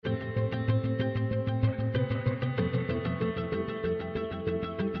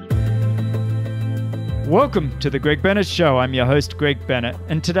Welcome to the Greg Bennett Show. I'm your host, Greg Bennett,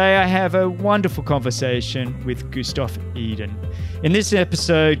 and today I have a wonderful conversation with Gustav Iden. In this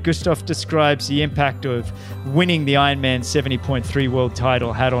episode, Gustav describes the impact of winning the Ironman 70.3 world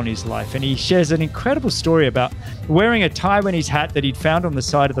title had on his life, and he shares an incredible story about wearing a Taiwanese hat that he'd found on the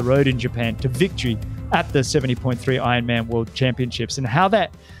side of the road in Japan to victory at the 70.3 Ironman World Championships, and how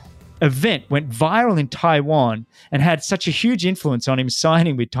that event went viral in Taiwan and had such a huge influence on him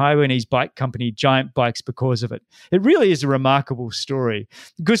signing with Taiwanese bike company Giant Bikes because of it. It really is a remarkable story.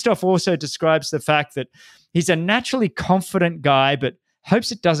 Gustav also describes the fact that he's a naturally confident guy, but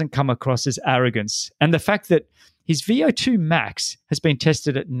hopes it doesn't come across as arrogance. And the fact that his VO2 max has been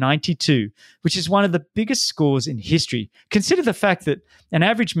tested at 92, which is one of the biggest scores in history. Consider the fact that an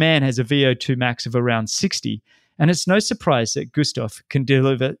average man has a VO2 max of around 60, and it's no surprise that Gustav can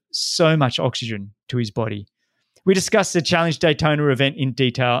deliver so much oxygen to his body. We discuss the Challenge Daytona event in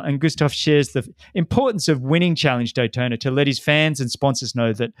detail, and Gustav shares the importance of winning Challenge Daytona to let his fans and sponsors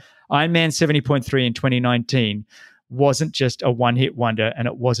know that Ironman 70.3 in 2019 wasn't just a one-hit wonder and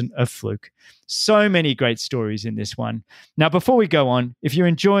it wasn't a fluke. So many great stories in this one. Now, before we go on, if you're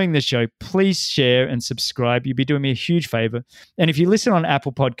enjoying the show, please share and subscribe. You'd be doing me a huge favor. And if you listen on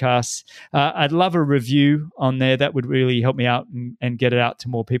Apple Podcasts, I'd love a review on there. That would really help me out and get it out to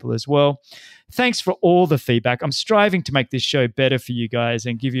more people as well. Thanks for all the feedback. I'm striving to make this show better for you guys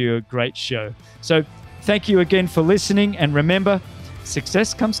and give you a great show. So thank you again for listening. And remember,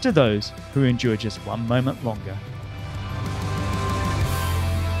 success comes to those who endure just one moment longer.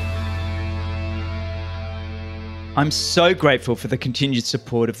 I'm so grateful for the continued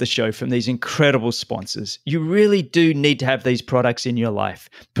support of the show from these incredible sponsors. You really do need to have these products in your life.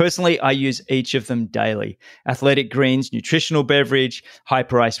 Personally, I use each of them daily. Athletic Greens nutritional beverage,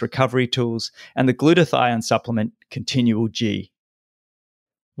 Hyperice recovery tools, and the glutathione supplement Continual G.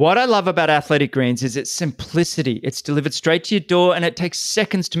 What I love about Athletic Greens is its simplicity. It's delivered straight to your door and it takes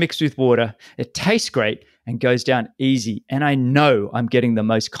seconds to mix with water. It tastes great and goes down easy. And I know I'm getting the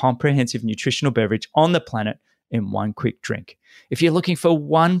most comprehensive nutritional beverage on the planet in one quick drink. If you're looking for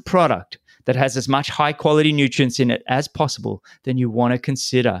one product that has as much high-quality nutrients in it as possible, then you want to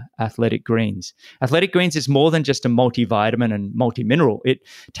consider Athletic Greens. Athletic Greens is more than just a multivitamin and multimineral. It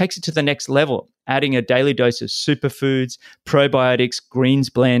takes it to the next level, adding a daily dose of superfoods, probiotics, greens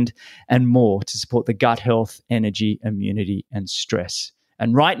blend, and more to support the gut health, energy, immunity, and stress.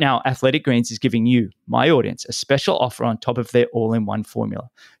 And right now, Athletic Greens is giving you, my audience, a special offer on top of their all-in-one formula.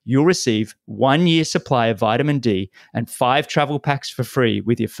 You'll receive 1 year supply of vitamin D and 5 travel packs for free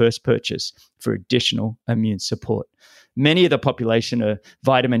with your first purchase for additional immune support. Many of the population are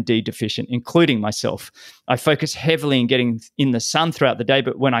vitamin D deficient, including myself. I focus heavily in getting in the sun throughout the day,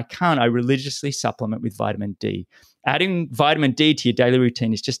 but when I can't, I religiously supplement with vitamin D. Adding vitamin D to your daily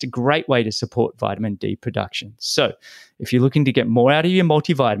routine is just a great way to support vitamin D production. So if you're looking to get more out of your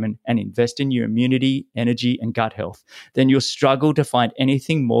multivitamin and invest in your immunity, energy, and gut health, then you'll struggle to find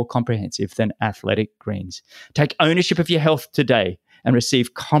anything more comprehensive than Athletic Greens. Take ownership of your health today and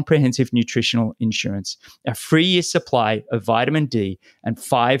receive comprehensive nutritional insurance, a free year supply of vitamin D, and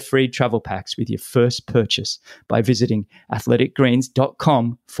 5 free travel packs with your first purchase by visiting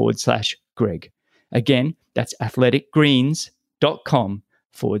athleticgreens.com/Greg. Again, that's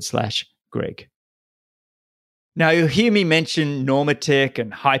athleticgreens.com/Greg. Now, you'll hear me mention Normatec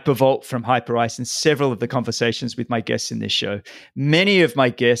and Hypervolt from Hyperice in several of the conversations with my guests in this show. Many of my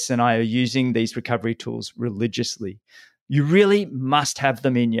guests and I are using these recovery tools religiously. You really must have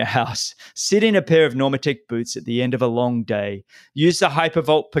them in your house. Sit in a pair of Normatec boots at the end of a long day. Use the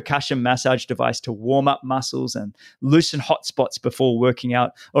Hypervolt percussion massage device to warm up muscles and loosen hot spots before working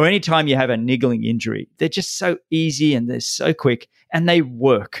out, or anytime you have a niggling injury. They're just so easy and they're so quick, and they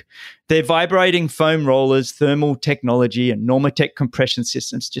work. Their vibrating foam rollers, thermal technology, and Normatec compression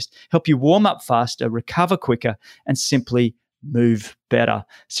systems just help you warm up faster, recover quicker, and simply move better.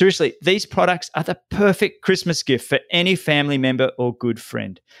 Seriously, these products are the perfect Christmas gift for any family member or good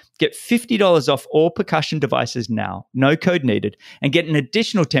friend. Get $50 off all percussion devices now, no code needed, and get an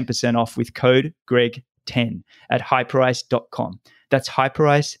additional 10% off with code GREG10 at hyperice.com. That's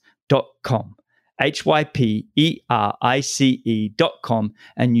hyperice.com, hyperice.com,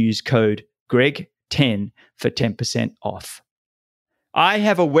 and use code GREG10 for 10% off. I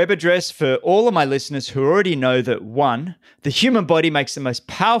have a web address for all of my listeners who already know that 1, the human body makes the most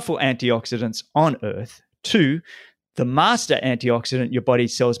powerful antioxidants on earth. 2, the master antioxidant your body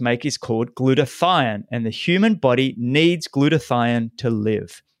cells make is called glutathione, and the human body needs glutathione to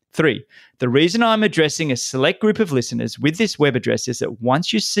live. 3, the reason I'm addressing a select group of listeners with this web address is that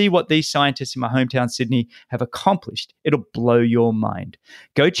once you see what these scientists in my hometown, Sydney, have accomplished, it'll blow your mind.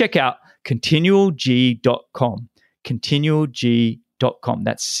 Go check out continualg.com. Continualg.com.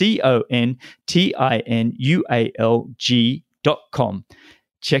 That's CONTINUALG.com.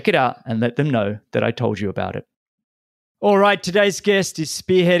 Check it out and let them know that I told you about it. All right, today's guest is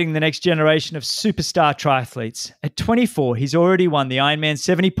spearheading the next generation of superstar triathletes. At 24, he's already won the Ironman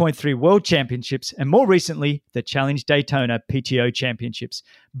 70.3 World Championships and more recently, the Challenge Daytona PTO Championships.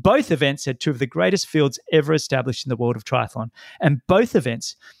 Both events had two of the greatest fields ever established in the world of triathlon. And both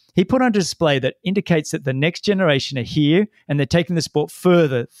events, he put on display that indicates that the next generation are here and they're taking the sport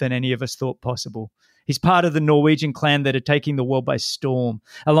further than any of us thought possible. He's part of the Norwegian clan that are taking the world by storm,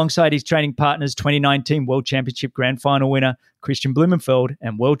 alongside his training partners, 2019 World Championship Grand Final winner Christian Blumenfeld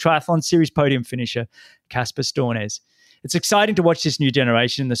and World Triathlon Series podium finisher Casper Stornes. It's exciting to watch this new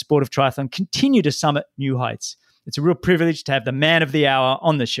generation in the sport of triathlon continue to summit new heights. It's a real privilege to have the man of the hour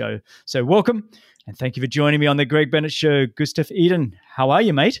on the show. So welcome, and thank you for joining me on the Greg Bennett Show. Gustav Iden, how are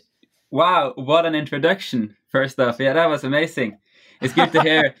you, mate? Wow, what an introduction. First off, yeah, that was amazing. It's good to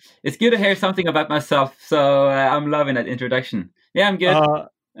hear. It's good to hear something about myself. So I'm loving that introduction. Yeah, I'm good.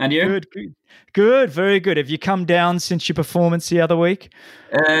 And you? Good, very good. Have you come down since your performance the other week?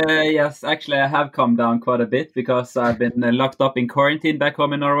 Yes, actually, I have come down quite a bit because I've been locked up in quarantine back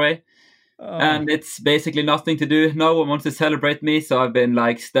home in Norway. And it's basically nothing to do. No one wants to celebrate me, so I've been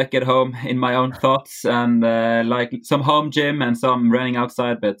stuck at home in my own thoughts and some home gym and some running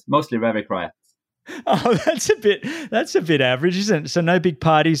outside, but mostly very quiet. Oh, that's a bit average, isn't it? So no big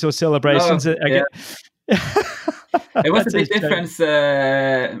parties or celebrations. No, yeah. It was a big difference.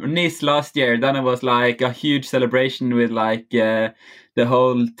 Nice last year, then it was a huge celebration with the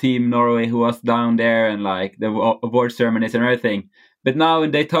whole team Norway who was down there and the award ceremonies and everything. But now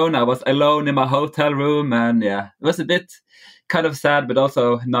in Daytona, I was alone in my hotel room, and yeah, it was a bit kind of sad, but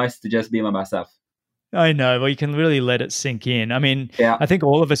also nice to just be by myself. I know. Well, you can really let it sink in. I mean, yeah. I think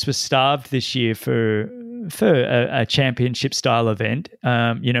all of us were starved this year for a championship style event.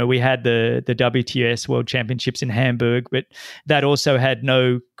 We had the WTS World Championships in Hamburg, but that also had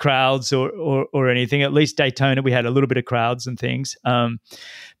no crowds or anything. At least Daytona, we had a little bit of crowds and things.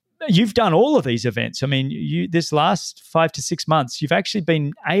 You've done all of these events. I mean, this last 5 to 6 months, you've actually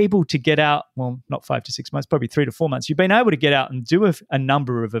been able to get out. Well, not 5 to 6 months, probably 3 to 4 months. You've been able to get out and do a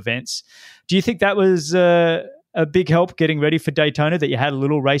number of events. Do you think that was a big help getting ready for Daytona, that you had a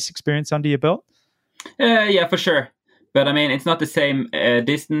little race experience under your belt? Yeah, for sure. But I mean, it's not the same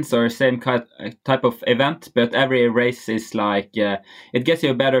distance or same type of event, but every race is it gets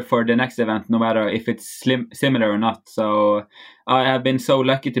you better for the next event, no matter if it's similar or not. So I have been so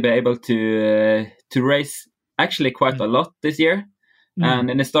lucky to be able to race actually quite a lot this year. And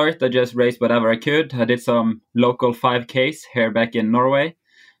in the start, I just raced whatever I could. I did some local 5Ks here back in Norway.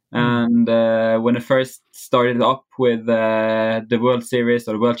 And when I first started up with the World Series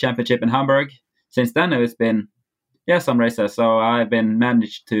or the World Championship in Hamburg, since then it's been some races. So I've been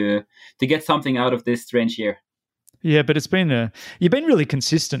managed to get something out of this strange year. Yeah, but you've been really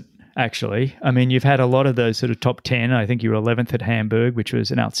consistent, actually. I mean, you've had a lot of those sort of top 10. I think you were 11th at Hamburg, which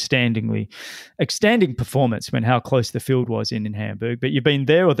was an outstanding performance when how close the field was in Hamburg. But you've been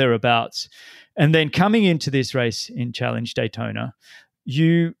there or thereabouts. And then coming into this race in Challenge Daytona,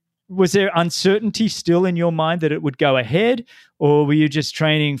 was there uncertainty still in your mind that it would go ahead, or were you just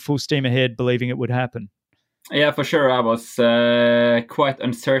training full steam ahead, believing it would happen? Yeah, for sure. I was quite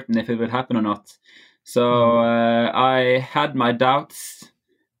uncertain if it would happen or not. So I had my doubts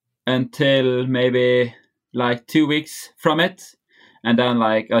until maybe 2 weeks from it. And then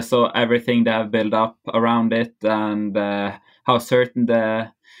I saw everything that have built up around it and how certain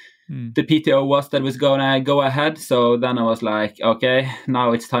the PTO was that was going to go ahead. So then I was okay,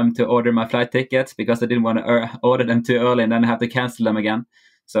 now it's time to order my flight tickets because I didn't want to order them too early and then have to cancel them again.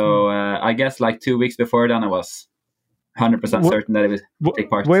 So I guess 2 weeks before then I was 100% certain that it would take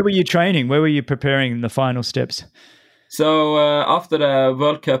part. Where were you training? Where were you preparing the final steps? So after the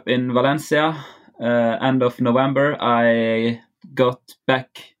World Cup in Valencia, end of November, I got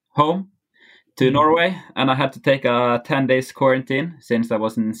back home to Norway and I had to take a 10 days quarantine since I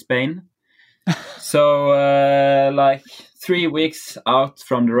was in Spain. So 3 weeks out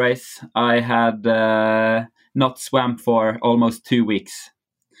from the race, I had not swam for almost 2 weeks.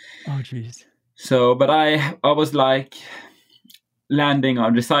 Oh, jeez. So, but I was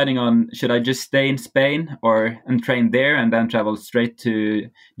deciding on should I just stay in Spain and train there and then travel straight to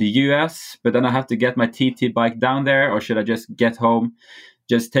the US? But then I have to get my TT bike down there, or should I just get home,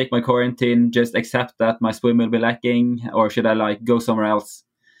 just take my quarantine, just accept that my swim will be lacking, or should I go somewhere else?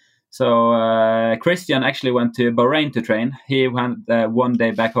 So Christian actually went to Bahrain to train. He went one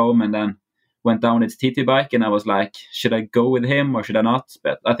day back home and then went down his TT bike, and I was like, should I go with him or should I not?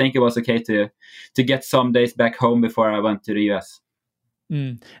 But I think it was okay to get some days back home before I went to the US.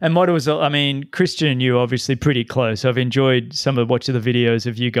 And what was, I mean, Christian and you are obviously pretty close. I've enjoyed some of watching the videos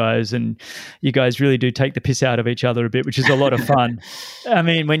of you guys, and you guys really do take the piss out of each other a bit, which is a lot of fun. I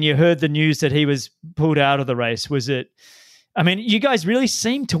mean, when you heard the news that he was pulled out of the race, was it, I mean, you guys really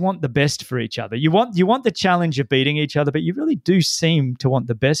seem to want the best for each other. You want the challenge of beating each other, but you really do seem to want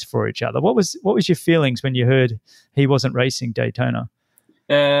the best for each other. What was your feelings when you heard he wasn't racing Daytona?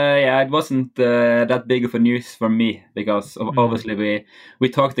 Yeah, it wasn't that big of a news for me because obviously we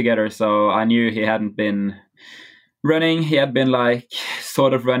talked together, so I knew he hadn't been running. He had been like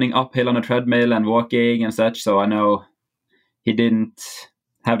sort of running uphill on a treadmill and walking and such, so I know he didn't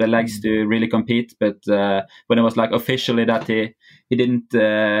have the legs to really compete. But when it was like officially that he didn't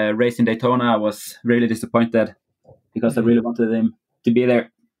race in Daytona, I was really disappointed because I really wanted him to be there.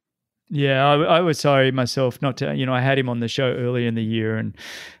 Yeah, I was sorry myself not to. I had him on the show earlier in the year, and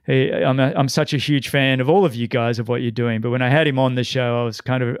I'm such a huge fan of all of you guys of what you're doing. But when I had him on the show, I was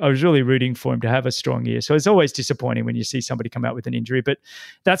really rooting for him to have a strong year. So it's always disappointing when you see somebody come out with an injury. But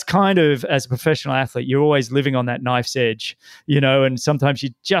that's kind of, as a professional athlete, you're always living on that knife's edge, and sometimes you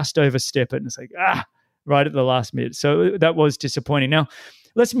just overstep it, and it's like right at the last minute. So that was disappointing. Now,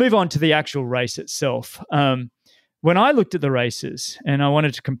 let's move on to the actual race itself. When I looked at the races and I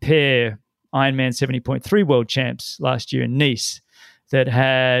wanted to compare Ironman 70.3 world champs last year in Nice that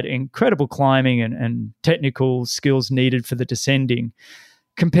had incredible climbing and technical skills needed for the descending,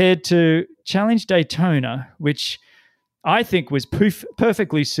 compared to Challenge Daytona, which I think was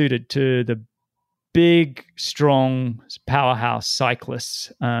perfectly suited to the big, strong, powerhouse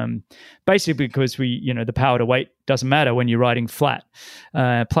cyclists. Basically, because the power to weight doesn't matter when you're riding flat.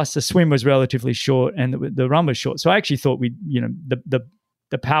 Plus, the swim was relatively short and the run was short. So I actually thought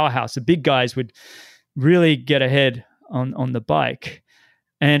the powerhouse, the big guys, would really get ahead on the bike.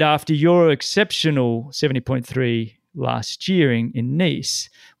 And after your exceptional 70.3 last year in Nice,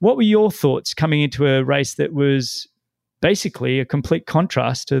 what were your thoughts coming into a race that was basically a complete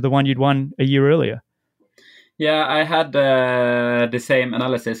contrast to the one you'd won a year earlier? Yeah, I had the same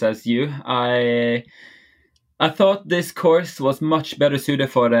analysis as you. I thought this course was much better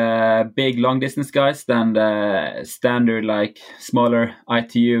suited for the big long distance guys than the standard like smaller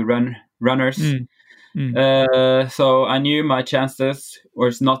ITU runners. So I knew my chances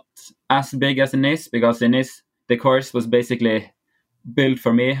was not as big as in Nice, because in Nice the course was basically built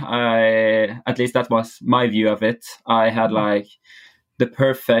for me. At least that was my view of it. I had like the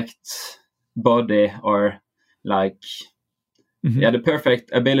perfect body, or like the perfect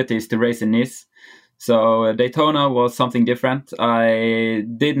abilities to race in Nice. So Daytona was something different. I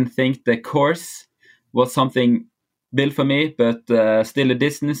didn't think the course was something built for me, but still the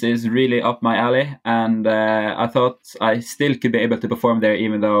distance is really up my alley, and I thought I still could be able to perform there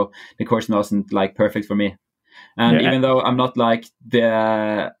even though the course wasn't like perfect for me. And even though I'm not like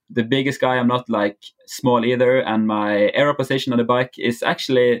the biggest guy, I'm not like small either, and my aero position on the bike is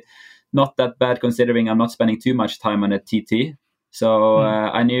actually not that bad considering I'm not spending too much time on a TT. So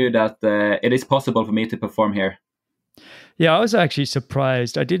I knew that it is possible for me to perform here. Yeah, I was actually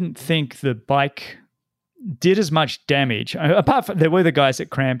surprised. I didn't think the bike did as much damage. Apart from, there were the guys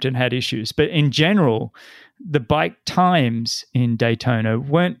that cramped and had issues, but in general, the bike times in Daytona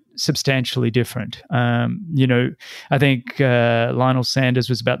weren't substantially different. I think Lionel Sanders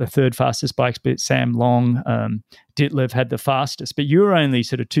was about the third fastest bikes, but Sam Long, Ditlev had the fastest, but you were only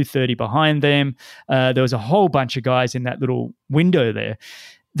sort of 2:30 behind them. There was a whole bunch of guys in that little window there.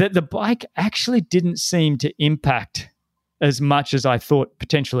 That the bike actually didn't seem to impact as much as I thought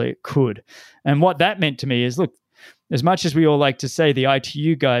potentially it could. And what that meant to me is, look, as much as we all like to say the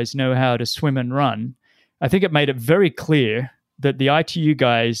ITU guys know how to swim and run, I think it made it very clear that the ITU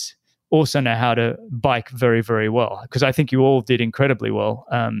guys also know how to bike very, very well, because I think you all did incredibly well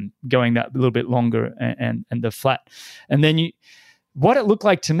going that little bit longer and the flat. And then what it looked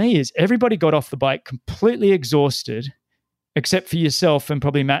like to me is everybody got off the bike completely exhausted, except for yourself and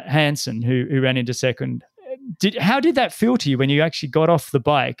probably Matt Hansen, who ran into second. How did that feel to you when you actually got off the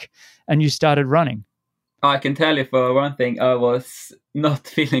bike and you started running? I can tell you for one thing, I was not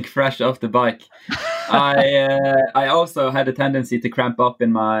feeling fresh off the bike. I also had a tendency to cramp up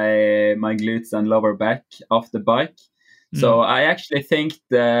in my glutes and lower back off the bike. So I actually think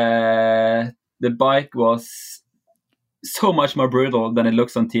the bike was so much more brutal than it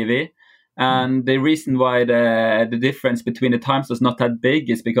looks on TV. And the reason why the difference between the times was not that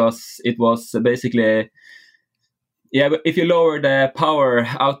big is because it was basically Yeah, but if you lower the power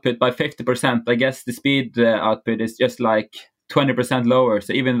output by 50%, I guess the speed output is just like 20% lower.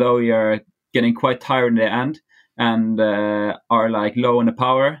 So even though you're getting quite tired in the end and are like low on the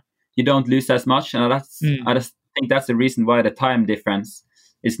power, you don't lose as much. And I just think that's the reason why the time difference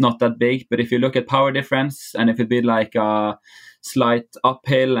is not that big. But if you look at power difference, and if it be like a slight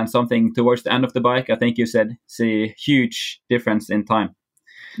uphill and something towards the end of the bike, I think you said see huge difference in time.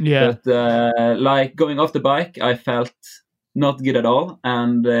 Yeah. But like going off the bike, I felt not good at all.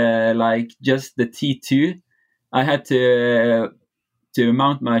 And like just the T2, I had to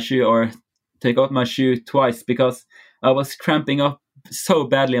mount my shoe or take out my shoe twice because I was cramping up so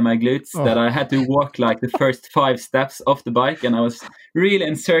badly in my glutes that I had to walk like the first 5 steps off the bike, and I was really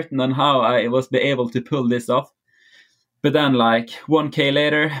uncertain on how I was be able to pull this off. But then like 1K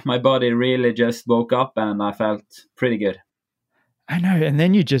later, my body really just woke up and I felt pretty good. I know. And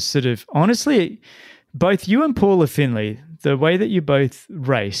then you just sort of, honestly, both you and Paula Finley, the way that you both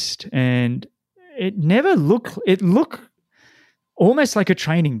raced, and it looked almost like a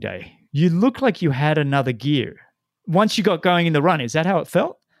training day. You looked like you had another gear once you got going in the run. Is that how it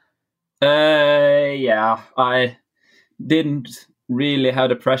felt? Yeah, I didn't really have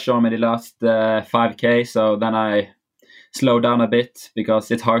the pressure on me the last 5K. So then I slowed down a bit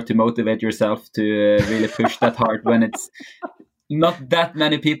because it's hard to motivate yourself to really push that hard when it's not that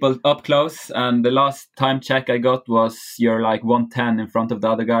many people up close. And the last time check I got was you're like 110 in front of the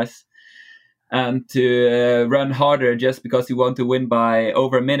other guys. And to run harder just because you want to win by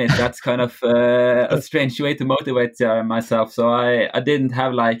over a minute, that's kind of a strange way to motivate myself. So I didn't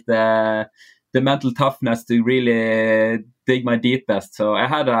have like the mental toughness to really dig my deepest. So I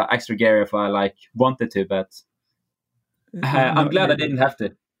had an extra gear if I like wanted to, but I'm glad I didn't have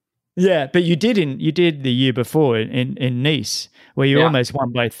to. Yeah, but you did the year before in Nice, where you almost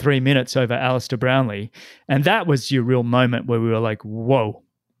won by 3 minutes over Alistair Brownlee, and that was your real moment where we were like, "Whoa,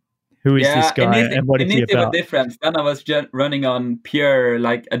 who is this guy and what is he about?" Difference. Then I was just running on pure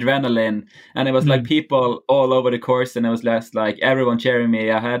like adrenaline, and it was like people all over the course, and it was less like everyone cheering me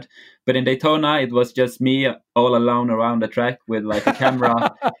ahead. But in Daytona, it was just me all alone around the track with like a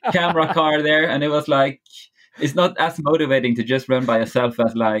camera car there, and it was like it's not as motivating to just run by yourself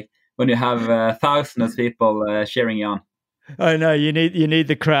as like when you have thousands of people cheering you on. I know you need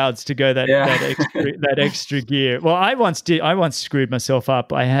the crowds to go that extra gear. Well, I once screwed myself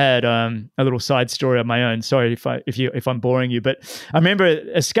up. I had a little side story of my own. Sorry if I'm boring you, but I remember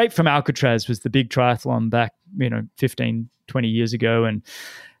Escape from Alcatraz was the big triathlon back 15, 20 years ago, and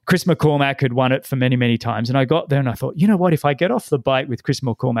Chris McCormack had won it for many, many times. And I got there and I thought, you know what, if I get off the bike with Chris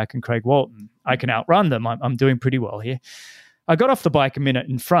McCormack and Craig Walton, I can outrun them. I'm doing pretty well here. I got off the bike a minute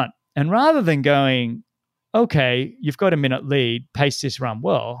in front, and rather than going, okay, you've got a minute lead, pace this run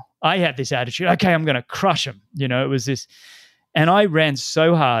well, I had this attitude, okay, I'm going to crush him. It was this. And I ran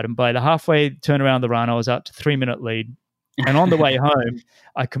so hard, and by the halfway turn around the run, I was up to 3 minute lead. And on the way home,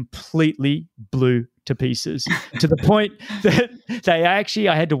 I completely blew to pieces to the point that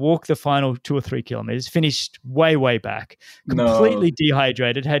I had to walk the final 2 or 3 kilometers, finished way, way back, completely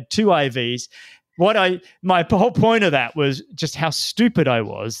dehydrated, had 2 IVs. My whole point of that was just how stupid I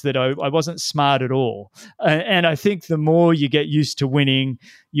was, that I wasn't smart at all. And I think the more you get used to winning,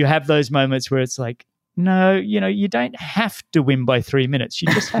 you have those moments where it's like, no, you don't have to win by 3 minutes. You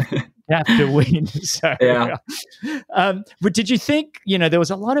just have to win. So, yeah. But did you think, there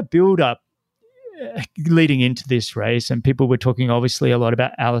was a lot of build-up leading into this race, and people were talking obviously a lot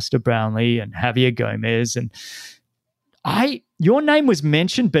about Alistair Brownlee and Javier Gomez, and your name was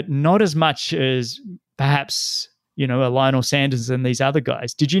mentioned, but not as much as perhaps, a Lionel Sanders and these other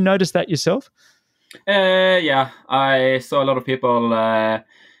guys. Did you notice that yourself? Yeah, I saw a lot of people,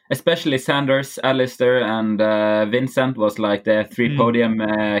 especially Sanders, Alistair, and Vincent was like the 3 podium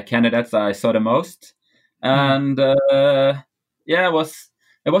candidates I saw the most. And I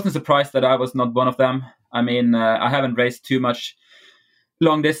wasn't surprised that I was not one of them. I mean, I haven't raced too much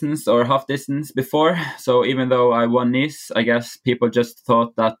long distance or half distance before, so even though I won Nice, I guess people just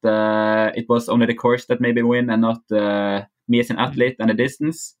thought that it was only the course that made me win and not me as an athlete and the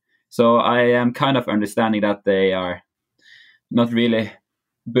distance. So I am kind of understanding that they are not really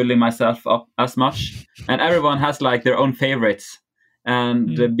bullying myself up as much, and everyone has like their own favorites.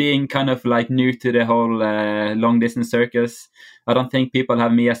 And being kind of like new to the whole long distance circus, I don't think people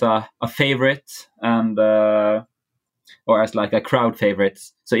have me as a favorite and or as like a crowd favorite.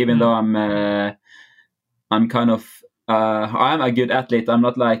 So even though I'm kind of I'm a good athlete, I'm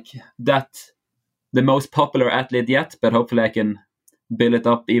not like that the most popular athlete yet, but hopefully I can build it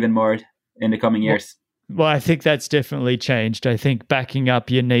up even more in the coming years. Well, I think that's definitely changed. I think backing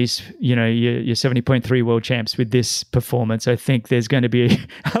up your niece, your 70.3 world champs with this performance, I think there's going to be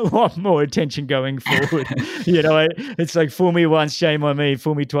a lot more attention going forward. It's like fool me once, shame on me.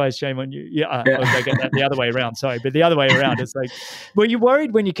 Fool me twice, shame on you. Yeah, Yeah. I get that the other way around. Sorry, but the other way around, it's like, were you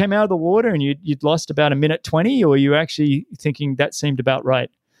worried when you came out of the water and you'd lost about a minute 20, or were you actually thinking that seemed about right?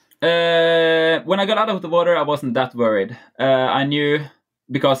 When I got out of the water, I wasn't that worried. I knew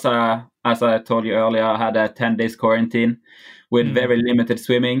because, as I told you earlier, I had a 10 days quarantine with very limited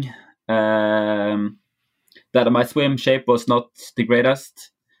swimming. That my swim shape was not the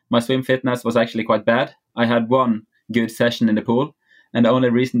greatest. My swim fitness was actually quite bad. I had one good session in the pool, and the only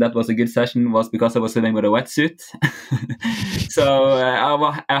reason that was a good session was because I was swimming with a wetsuit. So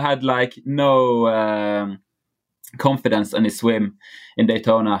I had like no confidence in the swim in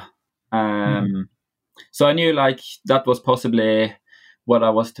Daytona. So I knew like that was possibly what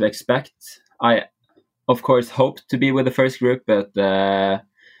I was to expect. I, of course, hoped to be with the first group, but I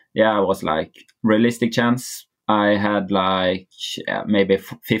was like realistic chance. I had like maybe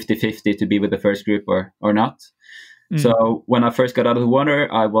 50-50 to be with the first group or not. So when I first got out of the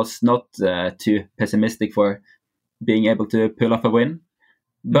water, I was not too pessimistic for being able to pull off a win.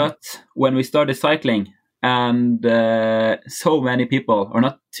 But when we started cycling, and so many people, or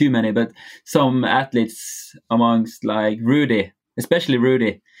not too many, but some athletes amongst like Rudy, especially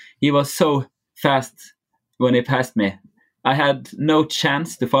Rudy, he was so fast when he passed me. I had no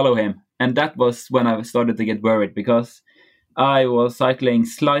chance to follow him. And that was when I started to get worried, because I was cycling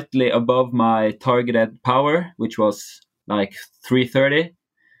slightly above my targeted power, which was like 330.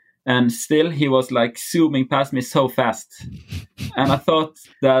 And still he was like zooming past me so fast. And I thought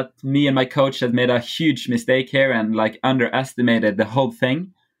that me and my coach had made a huge mistake here and like underestimated the whole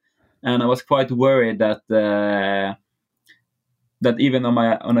thing. And I was quite worried that that even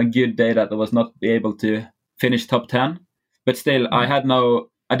on a good day that I was not be able to finish top 10. But still, I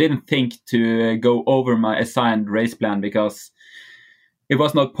didn't think to go over my assigned race plan, because it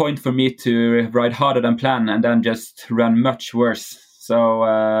was no point for me to ride harder than plan and then just run much worse.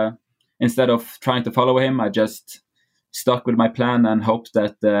 So instead of trying to follow him, I just stuck with my plan and hoped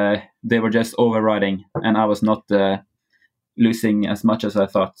that they were just overriding and I was not losing as much as I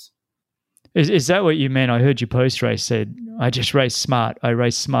thought. Is that what you meant? I heard you post-race said, I just race smart. I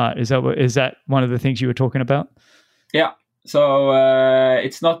race smart. Is that one of the things you were talking about? Yeah. So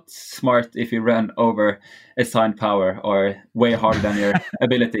it's not smart if you run over assigned power or way harder than your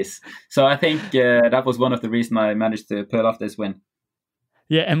abilities. So I think that was one of the reasons I managed to pull off this win.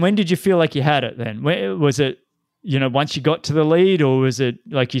 Yeah. And when did you feel like you had it then? Was it, once you got to the lead, or was it,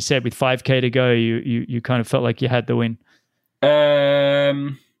 like you said, with 5K to go, you kind of felt like you had the win?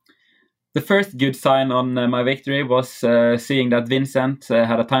 The first good sign on my victory was seeing that Vincent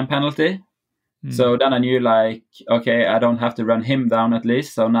had a time penalty. So then I knew, like, okay, I don't have to run him down at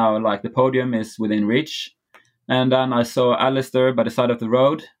least. So now, like, the podium is within reach. And then I saw Alistair by the side of the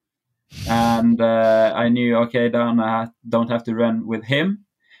road. And I knew, okay, then I don't have to run with him.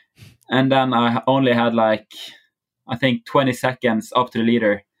 And then I only had, like, I think 20 seconds up to the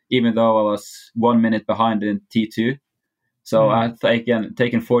leader, even though I was 1 minute behind in T2. So I had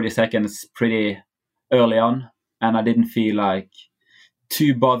taken 40 seconds pretty early on. And I didn't feel like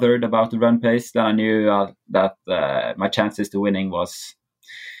too bothered about the run pace. Then I knew that my chances to winning was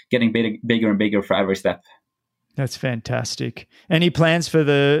getting bigger and bigger for every step. That's fantastic. Any plans for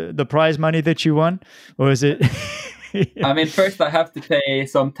the prize money that you won, or is it? I mean, first I have to pay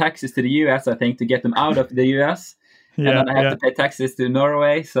some taxes to the US, I think, to get them out of the US. And then I have to pay taxes to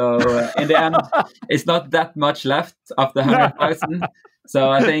Norway. So in the end, it's not that much left of the 100,000.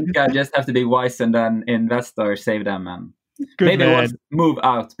 So I think I just have to be wise and then invest or save them, and maybe I want to move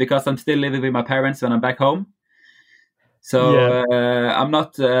out, because I'm still living with my parents when I'm back home. So I'm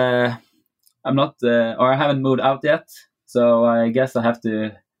not, or I haven't moved out yet. So I guess I have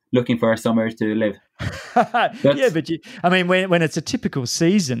to looking for somewhere to live. When it's a typical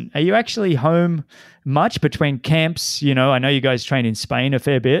season, are you actually home much between camps? I know you guys train in Spain a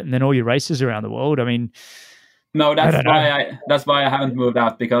fair bit, and then all your races around the world. I mean, no, that's why I haven't moved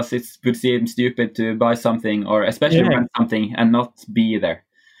out, because it would seem stupid to buy something, or especially rent something, and not be there.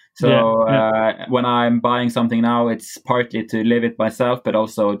 So when I'm buying something now, it's partly to live it myself, but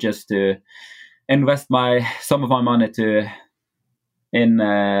also just to invest some of my money in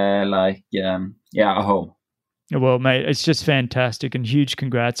a home. Well, mate, it's just fantastic, and huge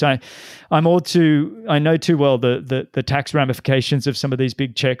congrats. I know too well the tax ramifications of some of these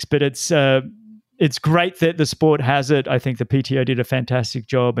big checks, but it's great that the sport has it. I think the PTO did a fantastic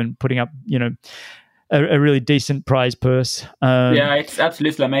job in putting up, a really decent prize purse. Yeah, it's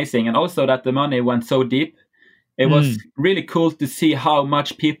absolutely amazing. And also that the money went so deep. It was really cool to see how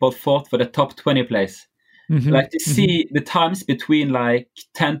much people fought for the top 20 place. Like to see the times between like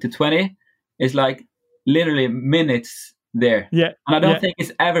 10 to 20 is like literally minutes there. Yeah. And I don't think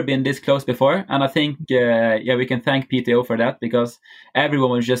it's ever been this close before. And I think, we can thank PTO for that, because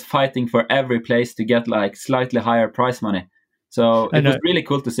everyone was just fighting for every place to get like slightly higher prize money. So it was really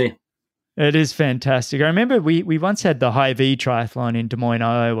cool to see. It is fantastic. I remember we once had the High V triathlon in Des Moines,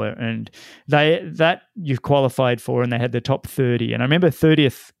 Iowa, and that you qualified for, and they had the top 30. And I remember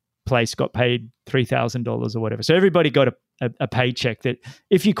 30th place got paid $3,000 or whatever. So everybody got a paycheck that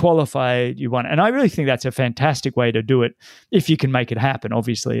if you qualified, you won. And I really think that's a fantastic way to do it if you can make it happen.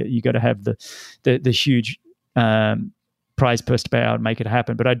 Obviously, you got to have the huge prize purse to pay out and make it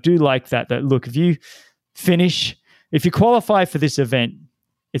happen. But I do like that look, if you qualify for this event,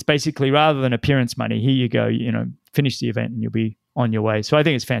 it's basically, rather than appearance money, here you go, finish the event and you'll be on your way. So I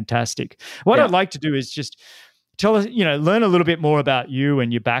think it's fantastic. What I'd like to do is just tell us, learn a little bit more about you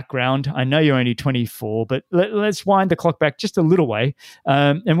and your background. I know you're only 24, but let's wind the clock back just a little way.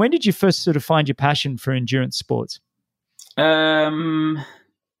 And when did you first sort of find your passion for endurance sports? I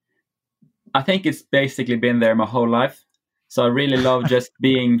think it's basically been there my whole life. So I really love just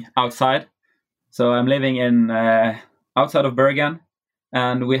being outside. So I'm living in outside of Bergen,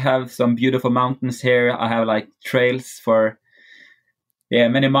 and we have some beautiful mountains here. I have like trails for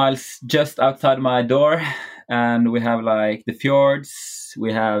many miles just outside my door. And we have like the fjords.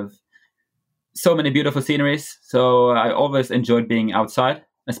 We have so many beautiful sceneries. So I always enjoyed being outside,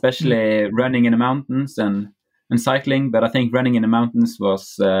 especially running in the mountains and cycling. But I think running in the mountains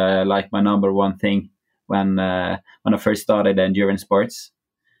was like my number one thing when I first started endurance sports.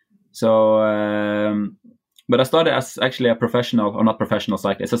 So, but I started as actually a professional, or not professional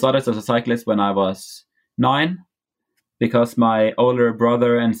cyclist. I started as a cyclist when I was 9, because my older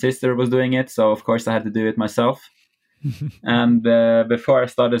brother and sister was doing it. So of course I had to do it myself. And before I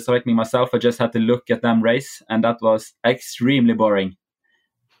started cycling myself, I just had to look at them race, and that was extremely boring.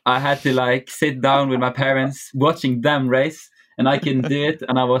 I had to like sit down with my parents watching them race, and I couldn't do it,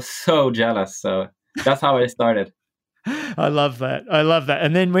 and I was so jealous. So that's how I started. I love that.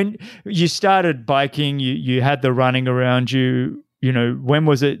 And then when you started biking, you had the running around you. When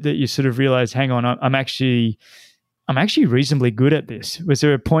was it that you sort of realized, hang on, I'm actually reasonably good at this? Was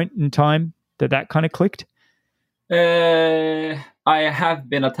there a point in time that kind of clicked? I have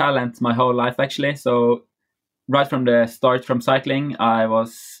been a talent my whole life, actually. So right from the start from cycling, I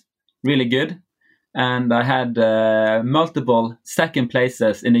was really good. And I had multiple second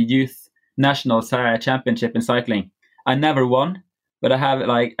places in the youth national championship in cycling. I never won, but I have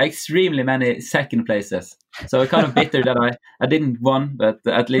like extremely many second places. So kind of bitter that I didn't win, but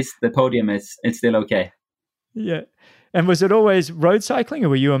at least the podium it's still okay. Yeah. And was it always road cycling, or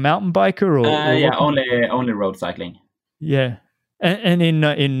were you a mountain biker? Only road cycling. Yeah. And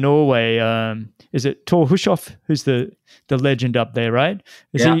in Norway, is it Tor Hushoff who's the legend up there, right?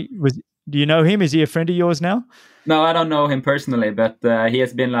 Do you know him? Is he a friend of yours now? No, I don't know him personally, but he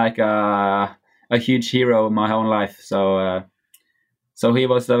has been like a huge hero my whole life. So he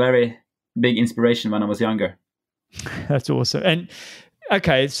was a very big inspiration when I was younger. That's awesome. And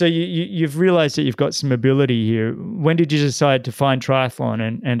okay, so you've realized that you've got some ability here. When did you decide to find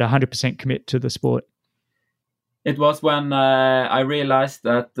triathlon and 100% commit to the sport? It was when I realized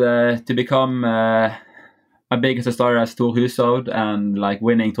that to become as big as a star as Tor Hushovd and like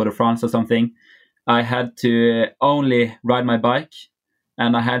winning Tour de France or something, I had to only ride my bike,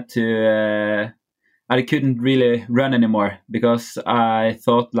 and I couldn't really run anymore, because I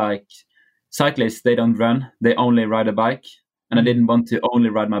thought like cyclists, they don't run, they only ride a bike. And I didn't want to only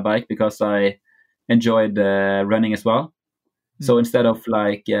ride my bike, because I enjoyed running as well. So instead of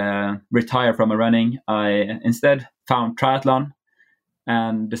like retire from a running, I instead found triathlon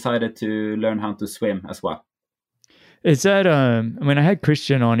and decided to learn how to swim as well. Is that when I had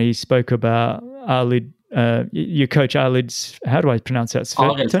Christian on, he spoke about Arlid, your coach Arlid's, how do I pronounce that?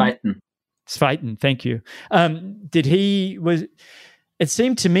 Sveiten, thank you. It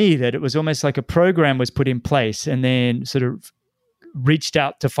seemed to me that it was almost like a program was put in place and then sort of reached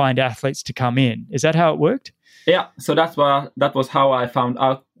out to find athletes to come in. Is that how it worked? Yeah, so that was how I found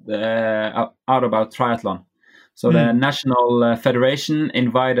out about triathlon. So the National Federation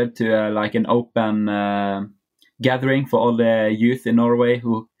invited to like an open gathering for all the youth in Norway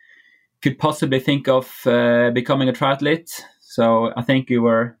who could possibly think of becoming a triathlete. So I think we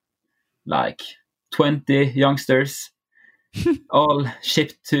were like 20 youngsters, all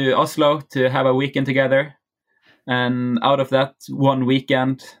shipped to Oslo to have a weekend together. And out of that one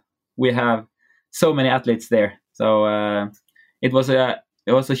weekend, we have so many athletes there. So it was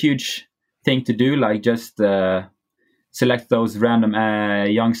a huge thing to do, like just select those random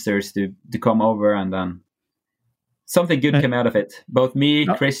youngsters to come over, and then something good came out of it. Both me,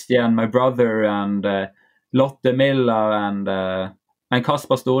 Christian, my brother, and Lotte Miller, and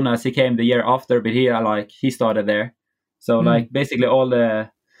Kasper Stones. He came the year after, but he started there. So like basically all the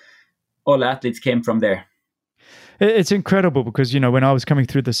athletes came from there. It's incredible because, when I was coming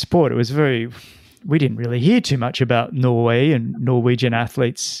through the sport, it was we didn't really hear too much about Norway and Norwegian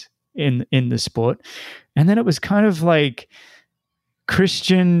athletes in the sport. And then it was kind of like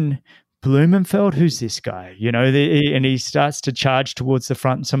Christian Blumenfeld, who's this guy? And he starts to charge towards the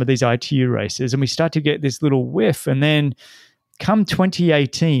front in some of these ITU races, and we start to get this little whiff. And then come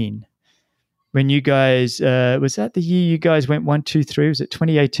 2018, when you guys, was that the year you guys went 1, 2, 3? Was it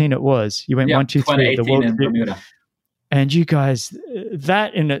 2018? It was. You went 1, 2, 3 at the World in Bermuda. And you guys,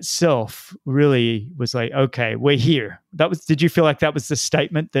 that in itself really was like, okay, we're here. Did you feel like that was the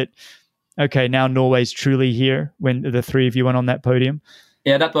statement that, okay, now Norway's truly here when the three of you went on that podium?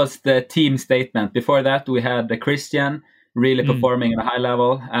 Yeah, that was the team statement. Before that, we had Christian really performing at a high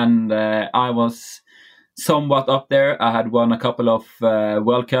level, and I was somewhat up there. I had won a couple of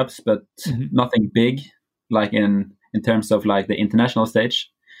World Cups, but nothing big, like in terms of like the international stage.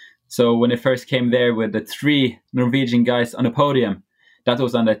 So when it first came there with the 3 Norwegian guys on the podium, that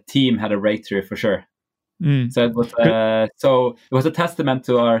was when the team had a breakthrough for sure. So it was a testament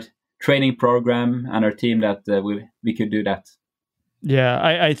to our training program and our team that we could do that. Yeah,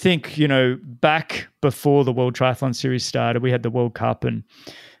 I think, back before the World Triathlon Series started, we had the World Cup, and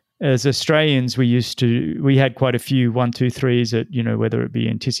as Australians, we had quite a few 1, 2, 3s at, whether it be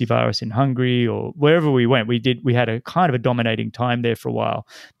in Tisivvaras in Hungary or wherever we went, we had a kind of a dominating time there for a while.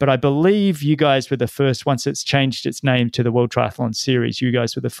 But I believe you guys were the first, once it's changed its name to the World Triathlon Series, you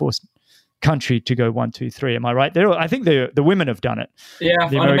guys were the first country to go 1, 2, 3. Am I right? I think the women have done it. Yeah,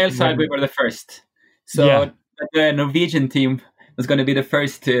 on the male side, we were the first. So the Norwegian team was going to be the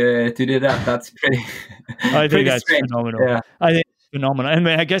first to do that. That's pretty. I think that's strange. Phenomenal. Yeah. I think it's phenomenal. And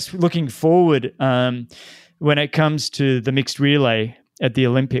I guess looking forward, when it comes to the mixed relay at the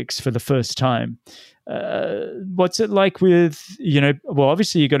Olympics for the first time, what's it like with, well,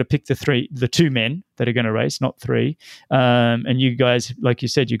 obviously you got to pick the 2 men that are going to race, not 3. And you guys, like you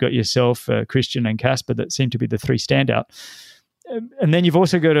said, you got yourself, Christian and Kasper, that seem to be the 3 standout. And then you've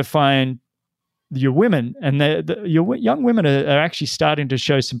also got to find your women, and your young women are actually starting to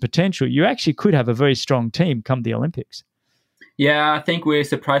show some potential. You actually could have a very strong team come the Olympics. Yeah, I think we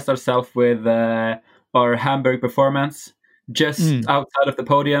surprised ourselves with our Hamburg performance just outside of the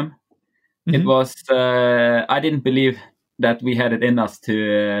podium. It was, I didn't believe that we had it in us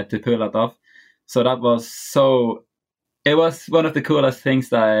to pull it off. So it was one of the coolest things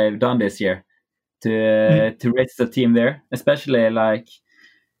that I've done this year to race the team there, especially like,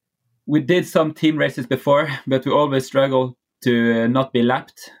 we did some team races before, but we always struggled to not be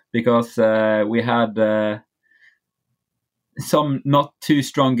lapped because we had some not too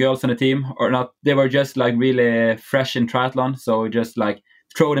strong girls on the team, or not. They were just like really fresh in triathlon, so we just like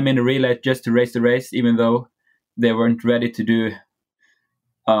throw them in the relay just to race the race, even though they weren't ready to do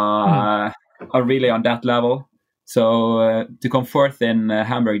a relay on that level. So to come fourth in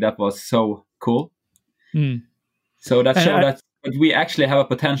Hamburg, that was so cool. So that showed that we actually have a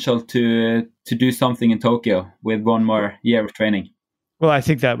potential to do something in Tokyo with 1 more year of training. Well, I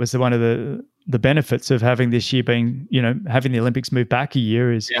think that was one of the benefits of having this year being, having the Olympics move back a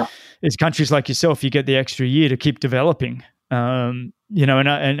year is countries like yourself, you get the extra year to keep developing. And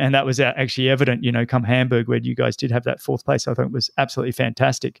that was actually evident, come Hamburg, where you guys did have that 4th place. I think was absolutely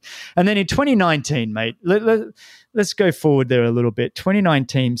fantastic. And then in 2019, mate, let's go forward there a little bit.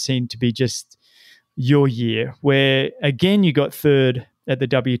 2019 seemed to be just your year, where again you got 3rd at the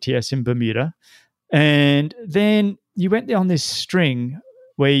WTS in Bermuda, and then you went there on this string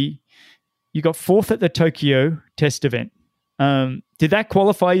where you got 4th at the Tokyo test event. Did that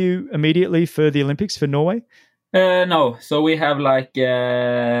qualify you immediately for the Olympics for Norway? No. So we have like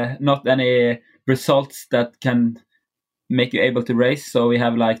not any results that can make you able to race. So we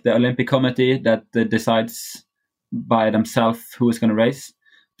have like the Olympic committee that decides by themselves who is going to race.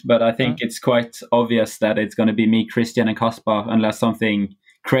 But I think it's quite obvious that it's going to be me, Christian, and Kasper, unless something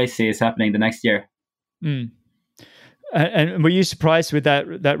crazy is happening the next year. And were you surprised with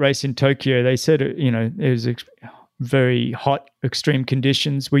that race in Tokyo? They said, it was very hot, extreme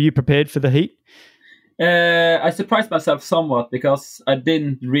conditions. Were you prepared for the heat? I surprised myself somewhat because I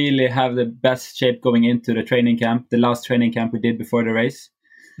didn't really have the best shape going into the training camp, the last training camp we did before the race.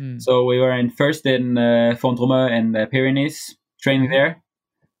 So we were first in Font-Romeu in the Pyrenees, training there.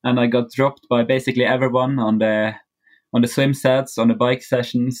 and I got dropped by basically everyone on the swim sets, on the bike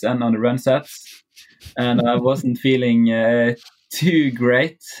sessions, and on the run sets. And I wasn't feeling too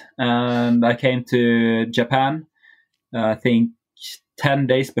great. And I came to Japan, I think 10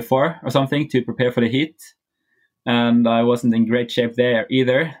 days before or something, to prepare for the heat. And I wasn't in great shape there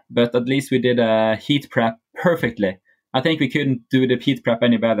either, but at least we did a heat prep perfectly. I think we couldn't do the heat prep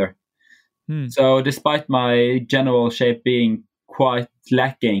any better. So despite my general shape being quite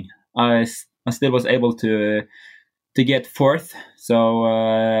lacking, I still was able to get fourth. So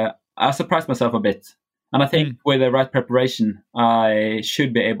I surprised myself a bit. And I think with the right preparation, I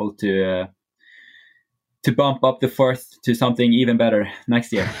should be able to bump up the fourth to something even better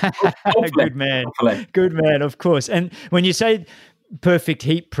next year. Good man. Hopefully. Good man, of course. And when you say perfect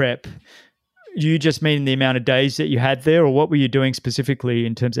heat prep, you just mean the amount of days that you had there, or what were you doing specifically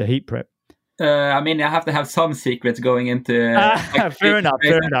in terms of heat prep? I mean, I have to have some secrets going into. Fair enough.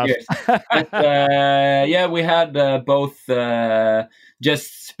 But, yeah, we had both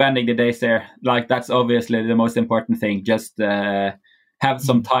just spending the days there. Like, that's obviously the most important thing. Just have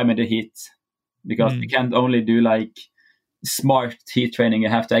some time in the heat, because you can't only do like smart heat training. You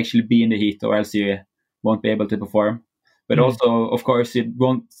have to actually be in the heat, or else you won't be able to perform. But also, of course, you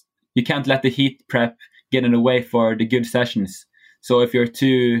can't let the heat prep get in the way for the good sessions. So if you're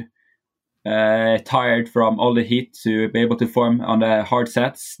too tired from all the heat to be able to form on the hard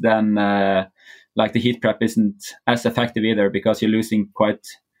sets, then like the heat prep isn't as effective either, because you're losing quite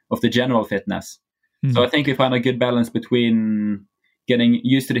of the general fitness. So I think you find a good balance between getting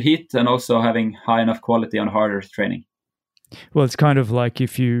used to the heat and also having high enough quality on harder training. Well, it's kind of like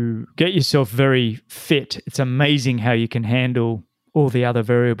if you get yourself very fit, it's amazing how you can handle all the other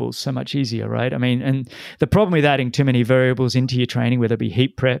variables so much easier, right? I mean, and the problem with adding too many variables into your training, whether it be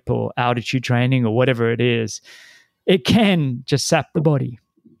heat prep or altitude training or whatever it is, it can just sap the body,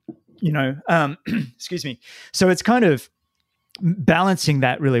 excuse me. So it's kind of balancing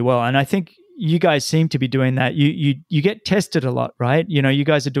that really well. And I think you guys seem to be doing that. You get tested a lot, right? You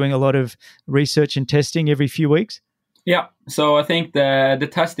guys are doing a lot of research and testing every few weeks. Yeah. So I think the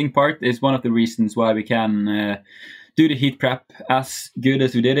testing part is one of the reasons why we can do the heat prep as good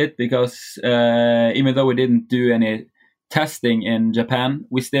as we did it, because even though we didn't do any testing in Japan,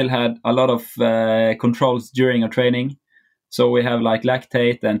 we still had a lot of controls during our training. So we have like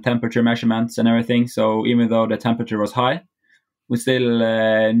lactate and temperature measurements and everything. So even though the temperature was high, we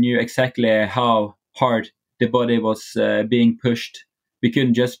still knew exactly how hard the body was being pushed. We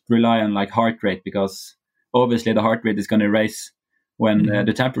couldn't just rely on like heart rate, because obviously the heart rate is going to raise when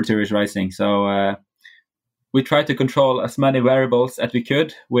the temperature is rising. So we tried to control as many variables as we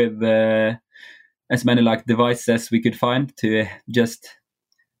could with as many like devices we could find to just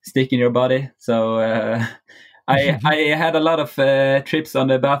stick in your body. So I had a lot of trips on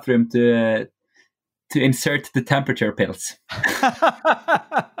the bathroom to insert the temperature pills.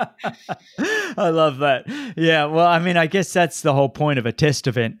 I love that. Yeah. Well, I mean, I guess that's the whole point of a test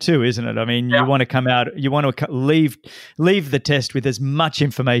event too, isn't it? I mean, you want to come out, you want to leave the test with as much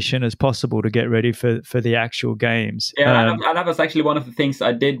information as possible to get ready for the actual games. Yeah, and that was actually one of the things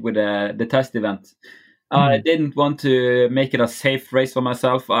I did with the test event. I didn't want to make it a safe race for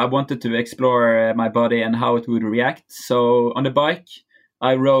myself. I wanted to explore my body and how it would react. So on the bike,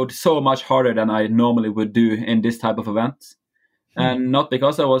 I rode so much harder than I normally would do in this type of event. And not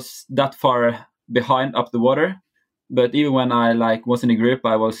because I was that far behind up the water, but even when I was in a group,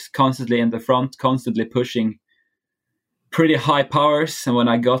 I was constantly in the front, constantly pushing pretty high powers. And when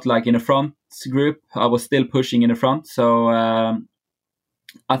I got in a front group, I was still pushing in the front. So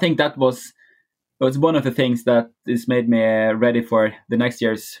I think that was one of the things that has made me ready for the next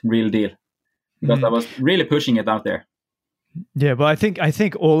year's real deal, because I was really pushing it out there. Yeah, well, I think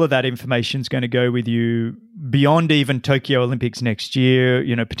all of that information is going to go with you beyond even Tokyo Olympics next year.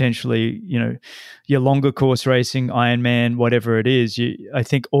 Potentially, your longer course racing, Ironman, whatever it is. I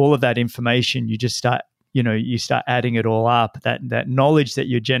think all of that information, you just start, you start adding it all up. That knowledge that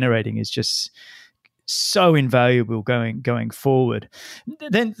you're generating is just so invaluable going forward.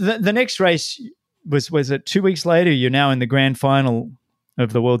 Then the next race was it 2 weeks later? You're now in the grand final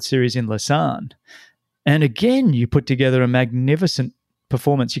of the World Series in Lausanne. And again, you put together a magnificent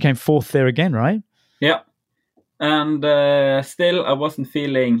performance. You came fourth there again, right? Yeah. And still, I wasn't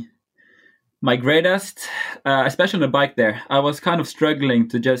feeling my greatest, especially on the bike there. I was kind of struggling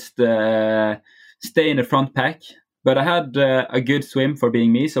to just stay in the front pack. But I had a good swim for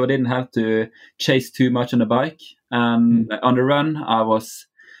being me, so I didn't have to chase too much on the bike. And on the run, I was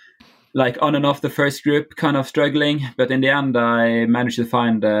on and off the first group, kind of struggling, but in the end, I managed to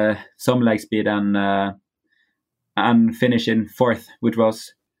find some leg speed and finish in fourth, which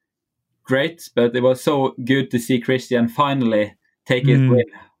was great, but it was so good to see Christian finally take his win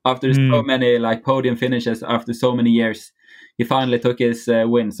after so many like podium finishes after so many years. He finally took his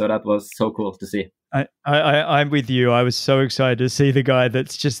win, so that was so cool to see. I'm with you. I was so excited to see the guy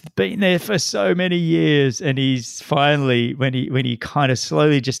that's just been there for so many years, and he's finally, when he kind of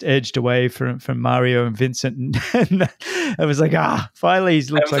slowly just edged away from Mario and Vincent, and I was like, finally,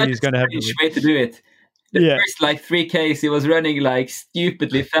 he looks like he's going to have the way to do it. The first like 3Ks, he was running like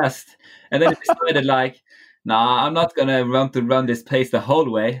stupidly fast, and then he decided like, nah, I'm not gonna run this pace the whole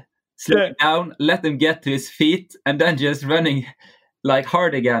way. Slowing down, let them get to his feet, and then just running like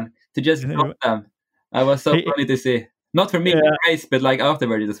hard again to just drop them. I was so funny to see. Not for me in the race, but like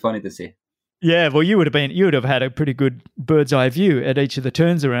afterwards, it was funny to see. Yeah, well, you would have had a pretty good bird's eye view at each of the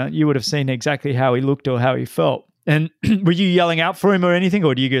turns around. You would have seen exactly how he looked or how he felt. And were you yelling out for him or anything,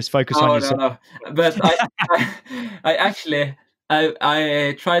 or do you just focus on yourself? No. But I actually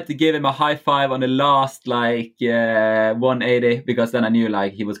I tried to give him a high five on the last like 180, because then I knew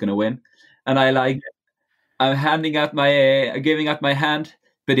like he was gonna win, and I'm giving out my hand,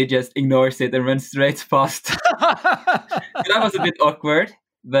 but he just ignores it and runs straight past. So that was a bit awkward,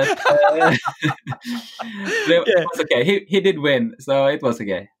 but it was okay. He did win, so it was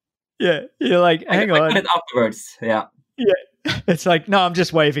okay. Yeah, you're like, hang on. I got it afterwards, yeah. It's like, no, I'm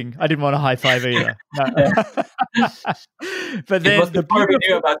just waving. I didn't want a high five either. No. But then it was before we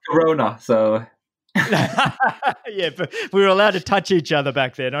knew about Corona, so... but we were allowed to touch each other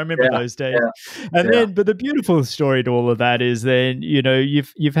back then. I remember those days. And but the beautiful story to all of that is then,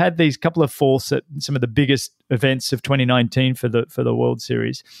 you've had these couple of fourths at some of the biggest events of 2019 for the World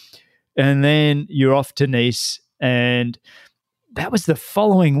Series, and then you're off to Nice, and that was the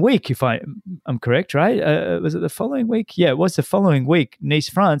following week, if I'm correct, right? Was it the following week? Yeah, it was the following week, Nice,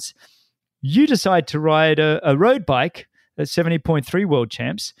 France. You decide to ride a road bike at 70.3 World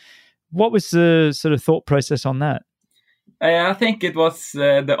Champs. What was the sort of thought process on that? I think it was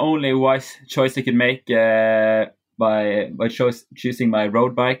the only wise choice I could make by choosing my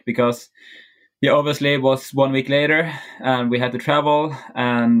road bike, because obviously it was 1 week later and we had to travel,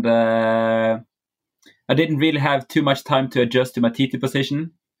 and I didn't really have too much time to adjust to my TT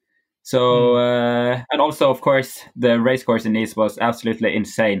position. So, and also, of course, the race course in Nice was absolutely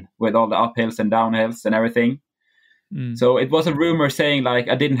insane with all the uphills and downhills and everything. So it was a rumor saying like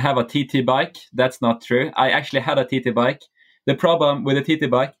I didn't have a TT bike. That's not true. I actually had a TT bike. The problem with a TT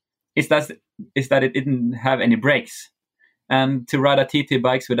bike is that it didn't have any brakes. And to ride a TT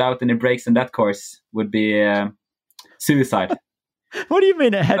bikes without any brakes in that course would be suicide. What do you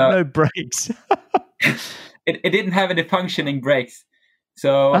mean it had no brakes? It didn't have any functioning brakes.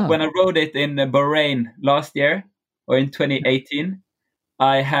 So when I rode it in Bahrain last year, or in 2018,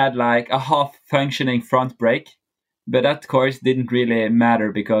 I had like a half functioning front brake. But that course didn't really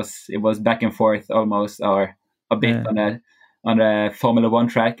matter because it was back and forth almost, or a bit on a Formula One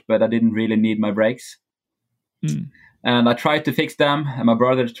track, but I didn't really need my brakes. And I tried to fix them, and my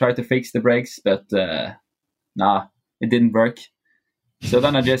brother tried to fix the brakes, but it didn't work. So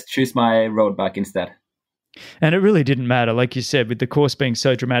then I just choose my road bike instead. And it really didn't matter. Like you said, with the course being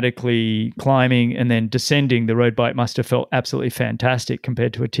so dramatically climbing and then descending, the road bike must have felt absolutely fantastic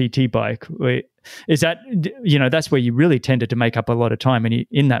compared to a TT bike. Is that, that's where you really tended to make up a lot of time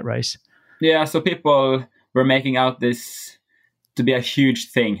in that race? Yeah, so people were making out this to be a huge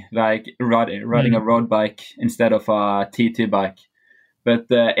thing, like riding a road bike instead of a TT bike. But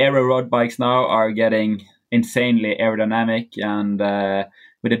the aero road bikes now are getting insanely aerodynamic, and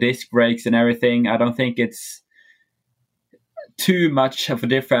with the disc brakes and everything, I don't think it's too much of a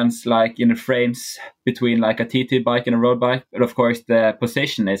difference like in the frames between like a TT bike and a road bike. But of course the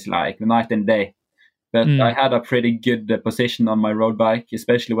position is like night and day. But I had a pretty good position on my road bike,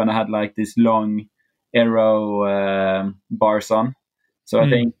 especially when I had like this long aero bars on. So I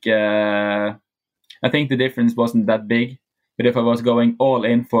think the difference wasn't that big. But if I was going all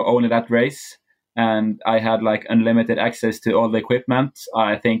in for only that race, and I had like unlimited access to all the equipment,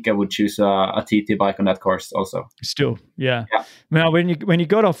 I think I would choose a TT bike on that course also. Still, yeah. Now, when you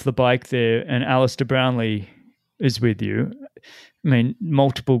got off the bike there and Alistair Brownlee is with you, I mean,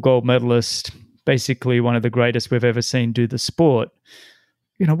 multiple gold medalist, basically one of the greatest we've ever seen do the sport.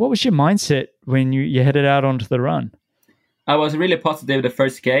 What was your mindset when you headed out onto the run? I was really positive the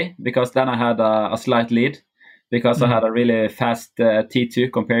first K, because then I had a slight lead. Because I had a really fast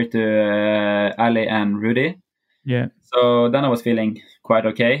T2 compared to Ali and Rudy. Yeah. So then I was feeling quite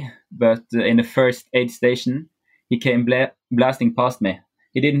okay. But in the first aid station, he came blasting past me.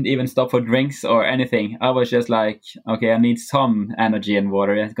 He didn't even stop for drinks or anything. I was just like, okay, I need some energy and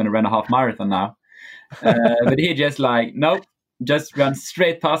water. I'm going to run a half marathon now. But he just like, nope, just ran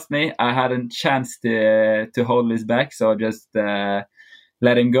straight past me. I hadn't chance to hold his back, so I just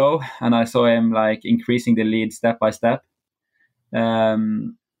let him go, and I saw him like increasing the lead step by step.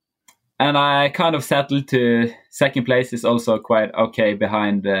 And I kind of settled to second place is also quite okay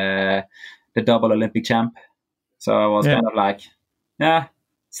behind the double Olympic champ. So I was kind of like, yeah,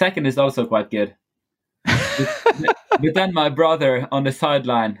 second is also quite good. But then my brother on the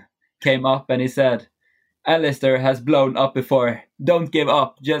sideline came up and he said, Alistair has blown up before. Don't give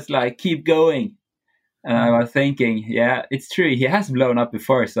up. Just like keep going. And I was thinking, yeah, it's true. He has blown up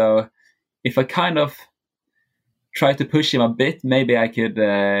before. So if I kind of try to push him a bit, maybe I could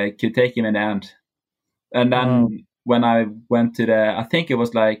take him in the end. And then when I went to I think it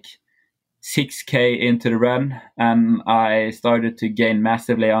was like 6K into the run, and I started to gain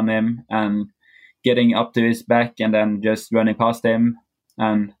massively on him and getting up to his back and then just running past him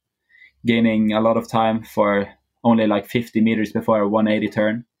and gaining a lot of time for only like 50 meters before a 180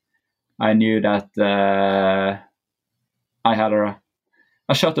 turn. I knew that I had a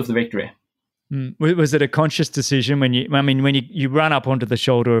shot of the victory. Was it a conscious decision when you run up onto the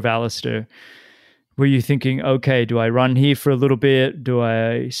shoulder of Alistair? Were you thinking, okay, do I run here for a little bit? Do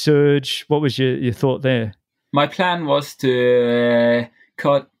I surge? What was your thought there? My plan was to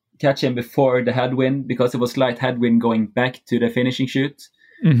catch him before the headwind, because it was slight headwind going back to the finishing chute.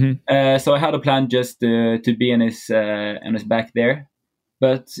 Mm-hmm. So I had a plan just to be in his back there.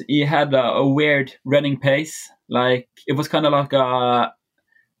 But he had a weird running pace. Like it was kind of like a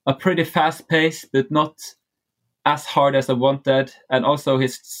pretty fast pace, but not as hard as I wanted. And also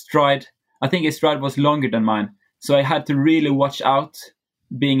his stride, I think his stride was longer than mine. So I had to really watch out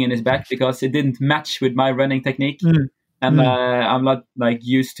being in his back because it didn't match with my running technique. And I'm not like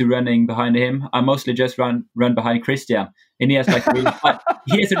used to running behind him. I mostly just run behind Christian. And he has like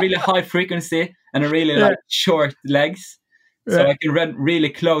he has a really high frequency and a really like short legs. So I can run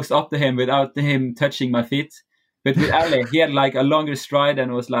really close up to him without him touching my feet. But with Ali, he had like a longer stride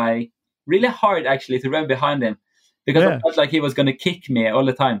and was like really hard actually to run behind him, because I felt like he was going to kick me all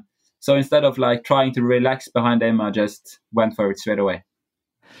the time. So instead of like trying to relax behind him, I just went for it straight away.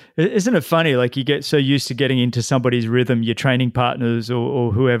 Isn't it funny? Like you get so used to getting into somebody's rhythm, your training partners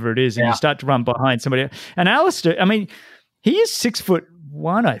or whoever it is, and you start to run behind somebody. And Alistair, I mean, he is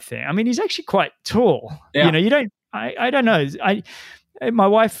 6'1", I think. I mean, he's actually quite tall. Yeah. You know, you don't. I don't know. My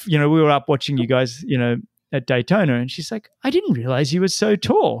wife, you know, we were up watching you guys, you know, at Daytona, and she's like, I didn't realize you were so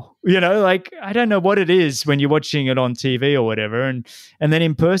tall. You know, like I don't know what it is when you're watching it on TV or whatever, and then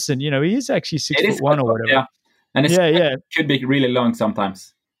in person, you know, he is actually 6'1" or whatever. Yeah, and it could be really long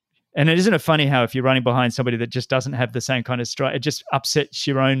sometimes. And isn't it funny how if you're running behind somebody that just doesn't have the same kind of stride, it just upsets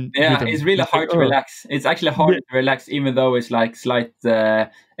your own rhythm. It's really hard to relax. It's actually hard to relax, even though it's like slight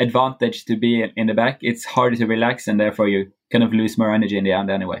advantage to be in the back. It's harder to relax, and therefore you kind of lose more energy in the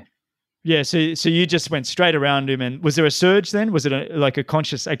end anyway. Yeah, so you just went straight around him, and was there a surge then? Was it like a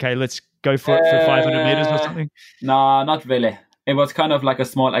conscious, okay, let's go for it for 500 meters or something? No, not really. It was kind of like a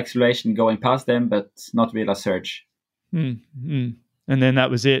small acceleration going past them, but not really a surge. Mm-hmm. And then that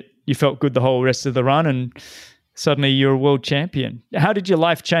was it. You felt good the whole rest of the run, and suddenly you're a world champion. How did your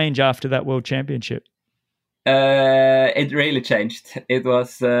life change after that world championship? It really changed. It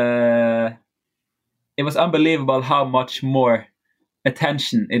was unbelievable how much more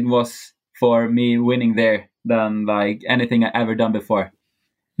attention it was for me winning there than like anything I ever done before.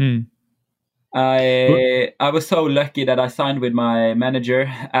 I was so lucky that I signed with my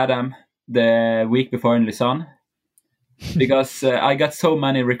manager Adam the week before in Lausanne, because I got so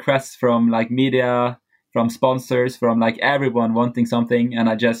many requests from like media, from sponsors, from like everyone wanting something, and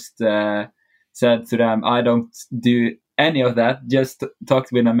I just said to them, I don't do any of that. Just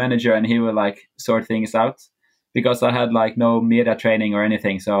talked with my manager and he will like sort things out, because I had like no media training or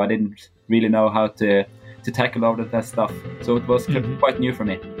anything, so I didn't really know how to tackle all of that stuff. So it was quite new for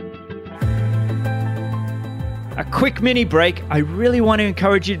me. A quick mini break. I really want to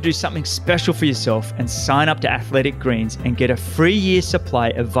encourage you to do something special for yourself and sign up to Athletic Greens and get a free year supply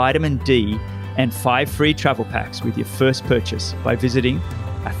of vitamin D and 5 free travel packs with your first purchase by visiting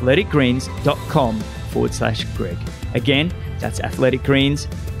athleticgreens.com/Greg. Again, that's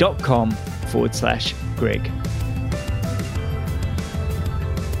athleticgreens.com/Greg.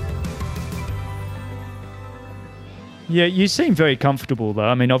 Yeah, you seem very comfortable though.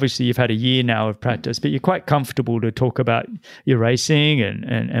 I mean, obviously you've had a year now of practice, but you're quite comfortable to talk about your racing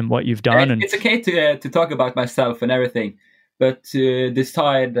and what you've done. It's okay to talk about myself and everything, but to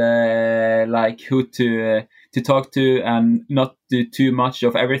decide like who to talk to and not do too much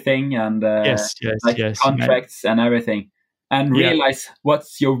of everything, and contracts and everything, and realize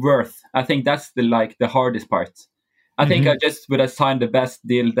what's your worth. I think that's the hardest part. I think I just would have signed the best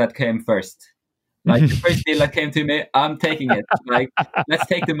deal that came first. Like the first deal that came to me, I'm taking it. Like, let's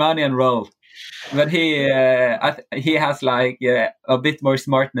take the money and roll. But he has like a bit more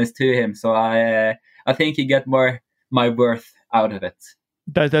smartness to him, so I think he get more my worth out of it.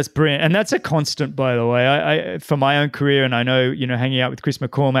 That's brilliant, and that's a constant, by the way. I for my own career, and I know, hanging out with Chris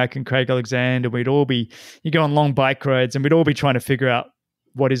McCormack and Craig Alexander, you go on long bike rides, and we'd all be trying to figure out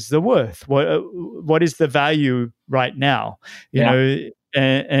what is the worth, what is the value right now, you know,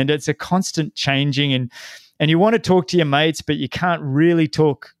 and it's a constant changing, and you want to talk to your mates, but you can't really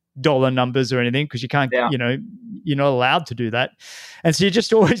talk dollar numbers or anything because you can't, you're not allowed to do that. And so you're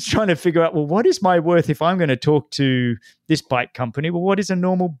just always trying to figure out, well, what is my worth if I'm going to talk to this bike company? Well, what is a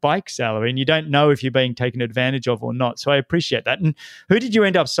normal bike salary? And you don't know if you're being taken advantage of or not. So I appreciate that. And who did you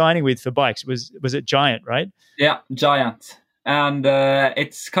end up signing with for bikes? Was it Giant, right? Yeah, Giant. And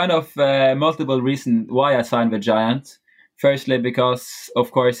it's kind of multiple reasons why I signed with Giant. Firstly, because,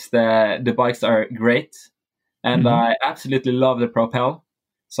 of course, the bikes are great. And I absolutely love the Propel.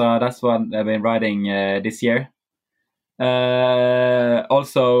 So that's what I've been riding this year.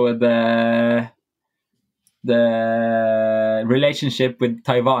 Also, the relationship with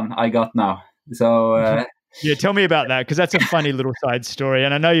Taiwan I got now. So yeah, tell me about that, because that's a funny little side story,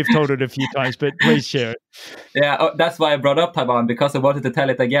 and I know you've told it a few times, but please share it. Yeah, that's why I brought up Taiwan, because I wanted to tell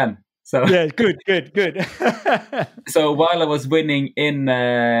it again. So yeah, good. So while I was winning in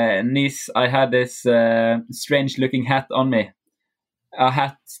Nice, I had this strange-looking hat on me. A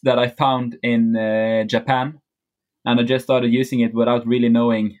hat that I found in Japan, and I just started using it without really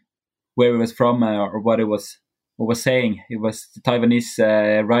knowing where it was from or what it was saying. It was the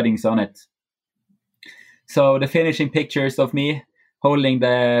Taiwanese writings on it. So the finishing pictures of me holding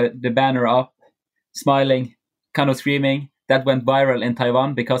the banner up, smiling, kind of screaming, that went viral in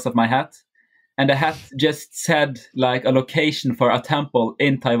Taiwan because of my hat. And the hat just said like a location for a temple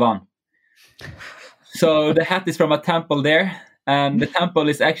in Taiwan. So the hat is from a temple there. And the temple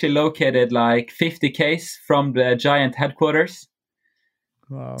is actually located like 50 km from the Giant headquarters.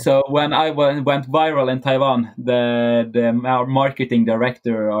 Wow. So when I went viral in Taiwan, our marketing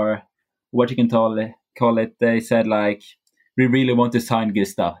director, or what you can call it, they said like, we really want to sign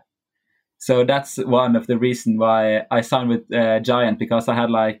Gustav. So that's one of the reasons why I signed with Giant, because I had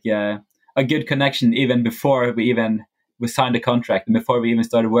like a good connection even before we signed the contract, and before we even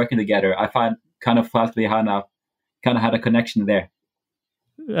started working together. I felt we had a connection there.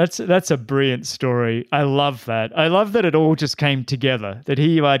 That's a brilliant story. I love that. I love that it all just came together, that here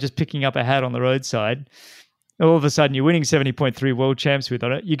you are just picking up a hat on the roadside. All of a sudden you're winning 70.3 world champs with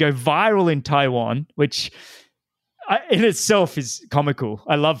it. You go viral in Taiwan, which in itself is comical.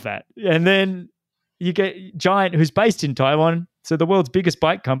 I love that. And then you get Giant, who's based in Taiwan, so the world's biggest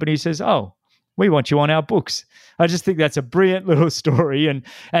bike company, says, oh, we want you on our books. I just think that's a brilliant little story. And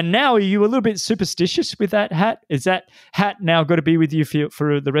now, are you a little bit superstitious with that hat? Is that hat now got to be with you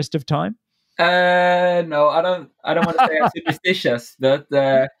for the rest of time? No, I don't want to say I'm superstitious, but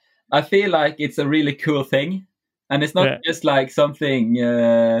I feel like it's a really cool thing. And it's not just like something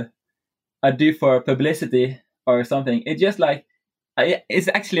I do for publicity or something. It's just like, it's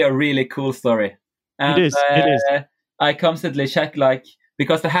actually a really cool story. And, it is. I constantly check like,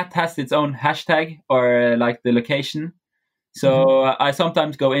 because the hat has its own hashtag or like the location. So I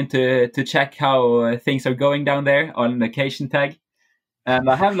sometimes go into to check how things are going down there on location tag. And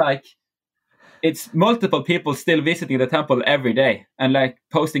I have like, it's multiple people still visiting the temple every day and like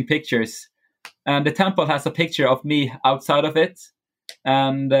posting pictures. And the temple has a picture of me outside of it.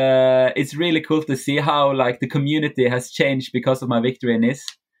 And it's really cool to see how like the community has changed because of my victory in this.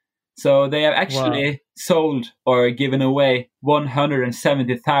 So they have actually sold or given away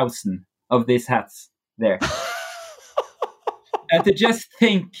 170,000 of these hats there. And to just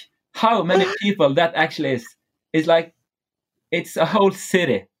think how many people that actually is like, it's a whole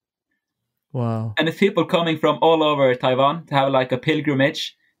city. Wow. And the people coming from all over Taiwan to have like a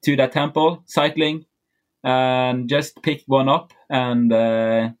pilgrimage to that temple, cycling, and just pick one up and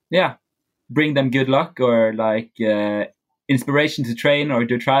bring them good luck or like inspiration to train or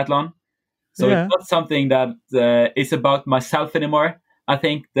do triathlon. So it's not something that is about myself anymore. I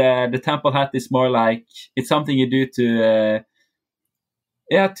think the temple hat is more like, it's something you do to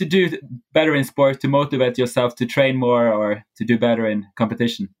do better in sport, to motivate yourself to train more or to do better in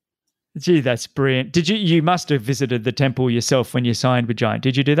competition. Gee, that's brilliant. You must have visited the temple yourself when you signed with Giant.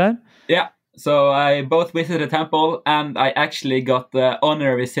 Did you do that? Yeah. So I both visited the temple and I actually got the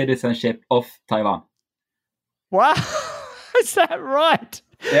honorary citizenship of Taiwan. Wow. Is that right?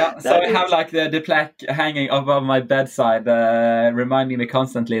 Yeah, so I have like the plaque hanging above my bedside, reminding me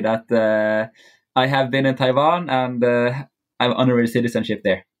constantly that I have been in Taiwan, and I have honorary citizenship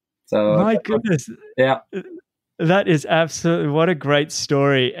there. So My goodness. yeah. That is absolutely, what a great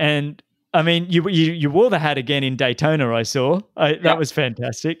story. And I mean, you wore the hat again in Daytona, I saw. That was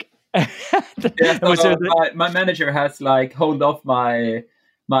fantastic. Yeah, Was so there my manager has like hold off my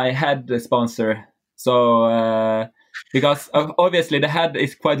head sponsor. So because obviously the head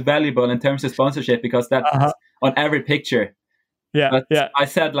is quite valuable in terms of sponsorship because that's on every picture. Yeah, But yeah. I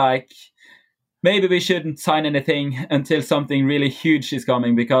said like maybe we shouldn't sign anything until something really huge is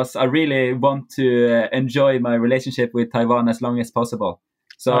coming because I really want to enjoy my relationship with Taiwan as long as possible.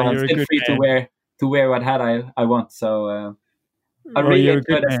 So I'm You're a still good free man. to wear what hat I want. So I Well, really you're a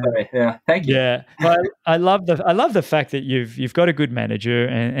good enjoy that man. story. Yeah, thank you. Yeah, well, I love the fact that you've got a good manager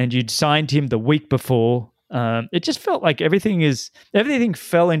and you'd signed him the week before. It just felt like everything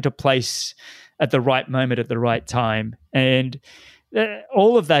fell into place at the right moment at the right time, and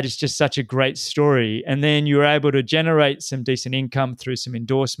all of that is just such a great story. And then you were able to generate some decent income through some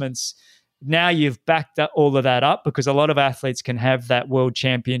endorsements. Now you've backed all of that up because a lot of athletes can have that world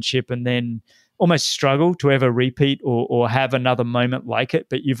championship and then almost struggle to ever repeat or have another moment like it.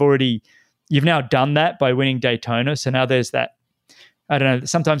 But you've now done that by winning Daytona. So now there's that, I don't know,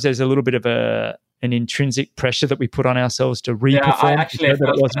 sometimes there's a little bit of an intrinsic pressure that we put on ourselves to Yeah, I reperform. actually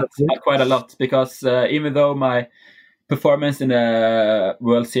felt that quite a lot because even though my performance in the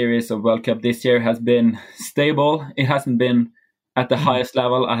World Series or World Cup this year has been stable, it hasn't been at the highest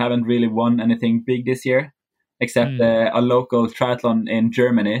level. I haven't really won anything big this year, except a local triathlon in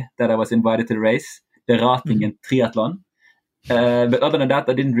Germany that I was invited to the race, the Ratingen Triathlon. But other than that,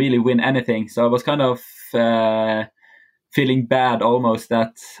 I didn't really win anything. So I was kind of feeling bad almost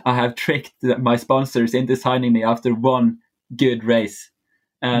that I have tricked my sponsors into signing me after one good race.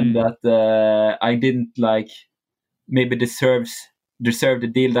 And that I didn't like maybe deserve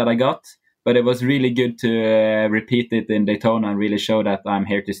the deal that I got. But it was really good to repeat it in Daytona and really show that I'm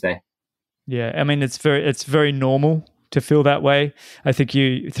here to stay. Yeah, I mean it's very normal to feel that way. I think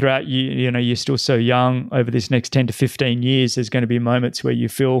you're still so young. Over this next 10 to 15 years, there's going to be moments where you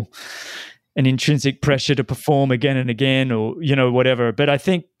feel an intrinsic pressure to perform again and again, or whatever. But I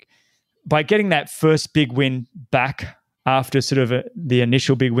think by getting that first big win back after sort of the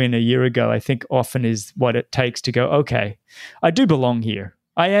initial big win a year ago, I think often is what it takes to go, okay, I do belong here.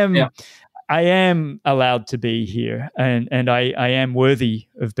 I am allowed to be here, and I am worthy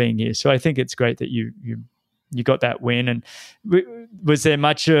of being here. So I think it's great that you got that win. And was there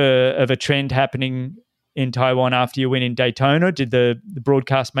much of a trend happening in Taiwan after you win in Daytona? Did the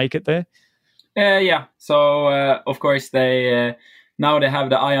broadcast make it there? Yeah. So of course they now they have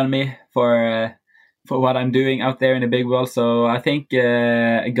the eye on me for what I'm doing out there in the big world. So I think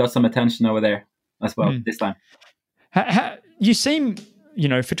it got some attention over there as well this time. You seem,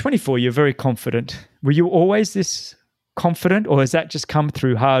 for 24, you're very confident. Were you always this confident, or has that just come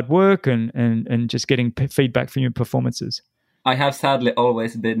through hard work and just getting feedback from your performances? I have sadly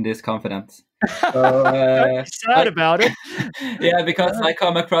always been this confident. So, don't be sad about it. Yeah, because I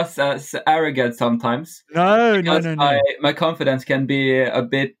come across as arrogant sometimes. No. My confidence can be a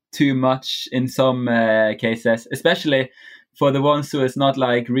bit too much in some cases, especially for the ones who is not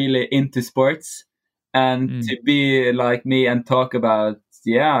like really into sports. And to be like me and talk about,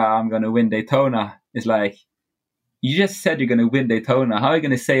 I'm going to win Daytona is like, you just said you're going to win Daytona. How are you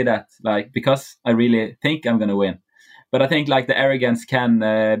going to say that? Like, because I really think I'm going to win. But I think like the arrogance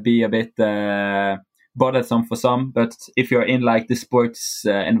can be a bit bothersome for some. But if you're in like the sports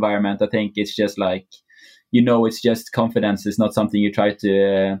environment, I think it's just like, it's just confidence. It's not something you try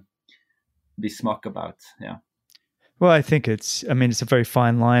to be smug about. Yeah. Well, I think it's a very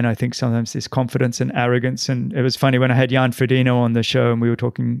fine line. I think sometimes there's confidence and arrogance. And it was funny when I had Jan Frodeno on the show and we were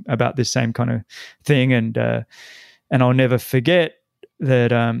talking about this same kind of thing. And I'll never forget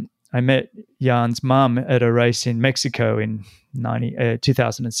that I met Jan's mum at a race in Mexico in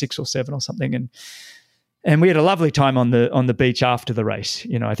 2006 or 7 or something. And we had a lovely time on the beach after the race.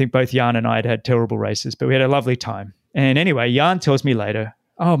 I think both Jan and I had terrible races, but we had a lovely time. And anyway, Jan tells me later,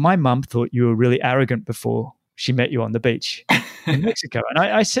 oh, my mum thought you were really arrogant before she met you on the beach in Mexico. And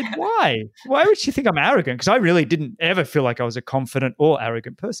I said, why? Why would she think I'm arrogant? Because I really didn't ever feel like I was a confident or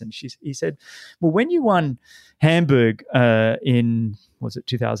arrogant person. He said, well, when you won Hamburg in, was it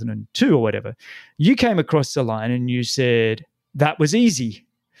 2002 or whatever, you came across the line and you said, that was easy.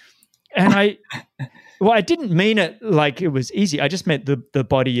 And I didn't mean it like it was easy. I just meant the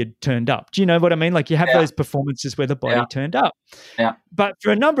body had turned up. Do you know what I mean? Like you have those performances where the body turned up. Yeah. But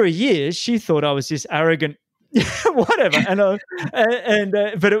for a number of years, she thought I was this arrogant whatever.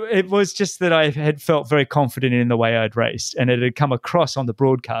 But it was just that I had felt very confident in the way I'd raced, and it had come across on the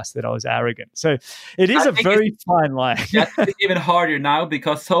broadcast that I was arrogant. So it is a very fine line. It's even harder now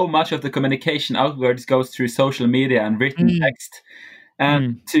because so much of the communication outwards goes through social media and written text.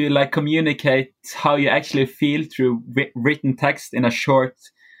 And to like communicate how you actually feel through written text in a short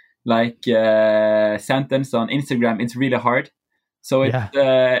sentence on Instagram, it's really hard. So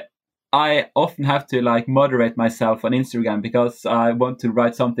I often have to like moderate myself on Instagram because I want to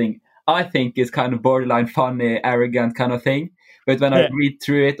write something I think is kind of borderline funny, arrogant kind of thing. But when I read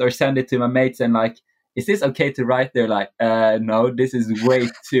through it or send it to my mates and like, is this okay to write? They're like, no, this is way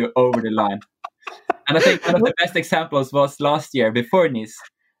too over the line. And I think one of the best examples was last year before Nice.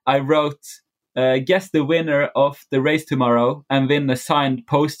 I wrote, guess the winner of the race tomorrow and win a signed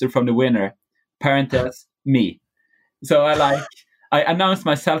poster from the winner, parenthesis, me. So I announced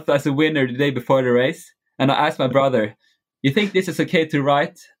myself as a winner the day before the race, and I asked my brother, you think this is okay to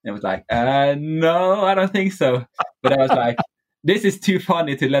write? And I was like, no, I don't think so. But I was like, this is too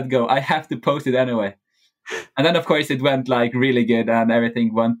funny to let go. I have to post it anyway. And then, of course, it went like really good and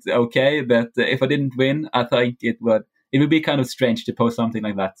everything went okay. But if I didn't win, I think it would be kind of strange to post something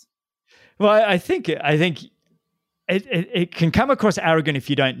like that. Well, I think it can come across arrogant if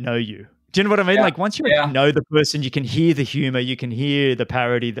you don't know you. Do you know what I mean? Like once you know the person, you can hear the humor, you can hear the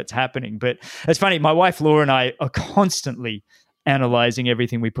parody that's happening. But it's funny, my wife Laura and I are constantly analyzing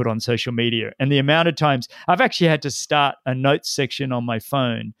everything we put on social media. And the amount of times I've actually had to start a notes section on my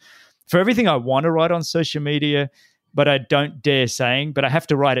phone for everything I want to write on social media, but I don't dare saying, but I have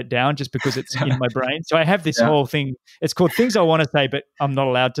to write it down just because it's in my brain. So I have this whole thing. It's called things I want to say, but I'm not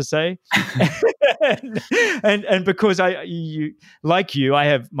allowed to say. and because I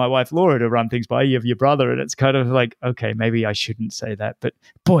have my wife Laura to run things by. You have your brother, and it's kind of like, okay, maybe I shouldn't say that, but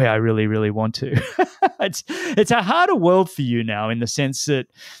boy, I really, really want to. It's a harder world for you now in the sense that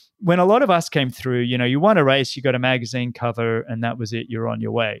when a lot of us came through, you won a race, you got a magazine cover, and that was it. You're on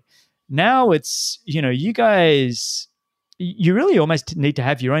your way. Now it's, you guys, you really almost need to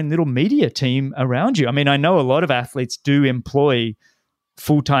have your own little media team around you. I mean, I know a lot of athletes do employ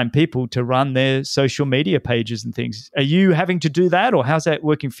full-time people to run their social media pages and things. Are you having to do that, or how's that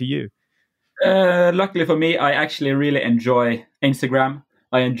working for you? Luckily for me, I actually really enjoy Instagram.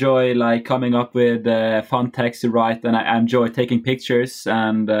 I enjoy like coming up with fun text to write, and I enjoy taking pictures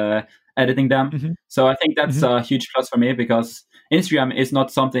and editing them. Mm-hmm. So I think that's a huge plus for me because Instagram is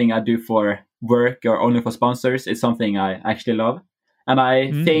not something I do for work or only for sponsors. It's something I actually love. And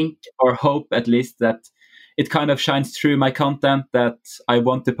I think or hope at least that it kind of shines through my content that I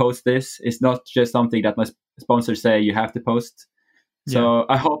want to post this. It's not just something that my sponsors say you have to post. So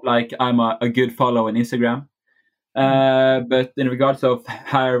I hope like I'm a good follow on Instagram. But in regards of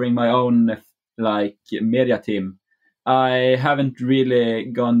hiring my own like media team, I haven't really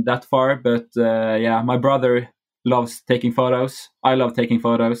gone that far. But my brother loves taking photos. I love taking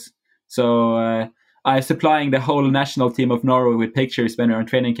photos. So I'm supplying the whole national team of Norway with pictures when we're on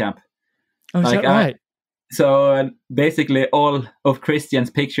training camp. Oh, is that right? So basically all of Christian's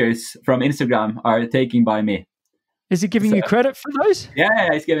pictures from Instagram are taken by me. Is he giving you credit for those? Yeah,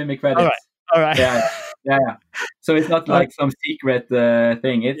 he's giving me credit. All right. Yeah. So it's not like some secret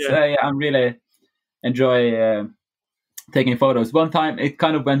thing. It's I'm really enjoy taking photos. One time it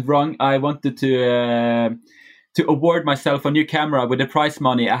kind of went wrong. I wanted to award myself a new camera with the prize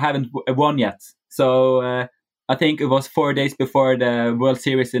money. I haven't won yet. So I think it was 4 days before the World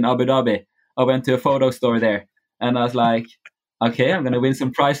Series in Abu Dhabi. I went to a photo store there and I was like, okay, I'm going to win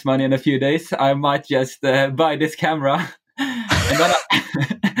some prize money in a few days. I might just buy this camera.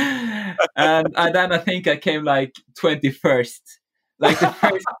 And then I think I came like 21st, like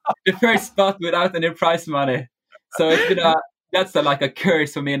the first spot without any prize money. So it's been that's like a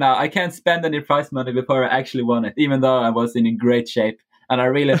curse for me now. I can't spend any prize money before I actually won it, even though I was in great shape and I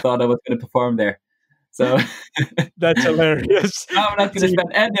really thought I was going to perform there. So that's hilarious. I'm not going to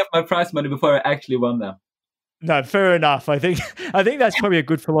spend any of my prize money before I actually won them. No, fair enough. I think that's probably a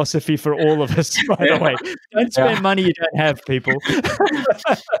good philosophy for all of us, by the way. Don't spend money you don't have, people.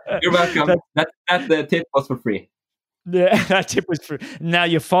 You're welcome. That tip was for free. Yeah, that tip was free. Now,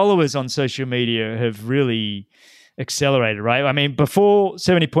 your followers on social media have really accelerated, right? I mean, before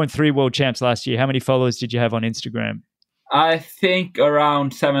 70.3 World Champs last year, how many followers did you have on Instagram? I think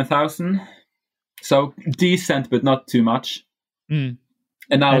around 7,000. So decent, but not too much. And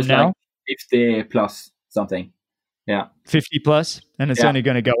now it's like 50 plus something. Yeah. 50 plus? And it's only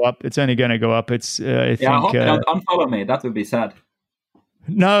going to go up. It's only going to go up. It's, I think. I hope they don't unfollow me. That would be sad.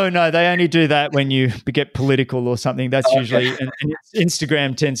 No, they only do that when you get political or something. That's usually, and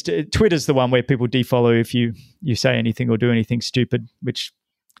Instagram Twitter's the one where people defollow if you say anything or do anything stupid, which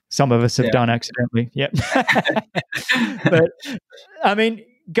some of us have done accidentally. Yep. But I mean,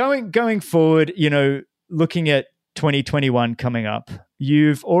 going forward, looking at 2021 coming up,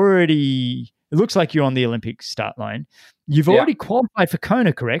 it looks like you're on the Olympic start line. You've already qualified for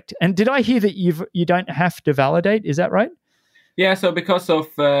Kona, correct? And did I hear that you don't have to validate? Is that right? Yeah, so because of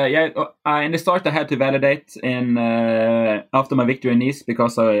in the start I had to validate in after my victory in Nice,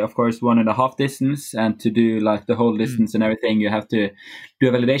 because I of course won in the half distance, and to do like the whole distance and everything you have to do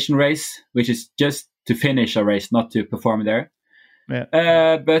a validation race, which is just to finish a race, not to perform there.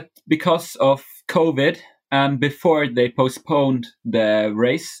 But because of COVID and before they postponed the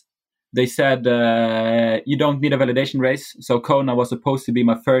race, they said you don't need a validation race. So Kona was supposed to be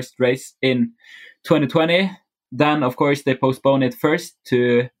my first race in 2020. Then, of course, they postponed it first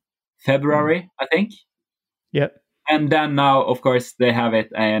to February, I think. Yep. And then now, of course, they have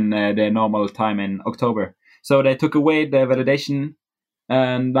it in the normal time in October. So they took away the validation,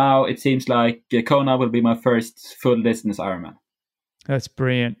 and now it seems like Kona will be my first full distance Ironman. That's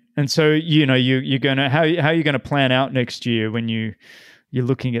brilliant. And so, you're gonna how are you gonna plan out next year when you're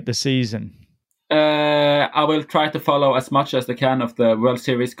looking at the season? I will try to follow as much as I can of the World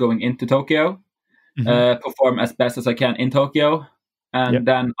Series going into Tokyo. Perform as best as I can in Tokyo, and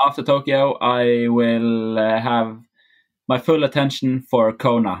then after Tokyo I will have my full attention for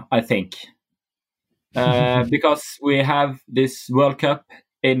Kona, I think. Because we have this World Cup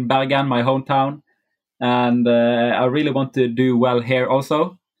in Bergen, my hometown, and I really want to do well here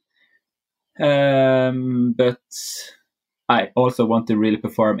also, but I also want to really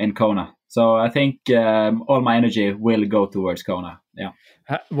perform in Kona. So I think all my energy will go towards Kona. Yeah.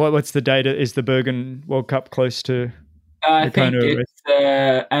 What's the date? Is the Bergen World Cup close to? I think it's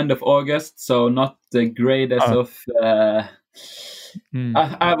end of August, so not the greatest of. I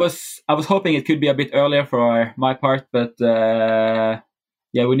was hoping it could be a bit earlier for my part, but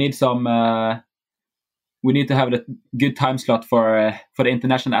we need some. We need to have a good time slot for the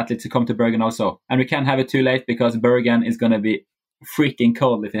international athletes to come to Bergen also, and we can't have it too late because Bergen is going to be freaking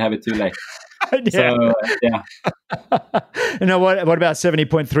cold if you have it too late. So yeah. What about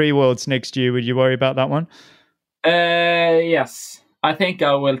 70.3 Worlds next year? Would you worry about that one? Yes, I think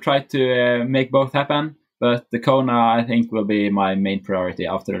I will try to make both happen, but the Kona I think will be my main priority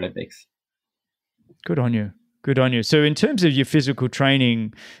after the Olympics. Good on you. So in terms of your physical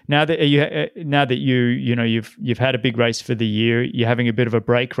training, now that you've had a big race for the year, you're having a bit of a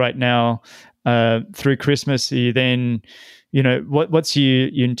break right now through Christmas. You then, what's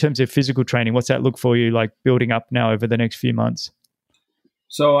in terms of physical training? What's that look for you like building up now over the next few months?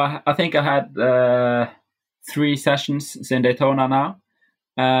 So I think I had 3 sessions in Daytona now,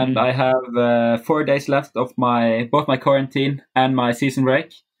 and I have 4 days left of both my quarantine and my season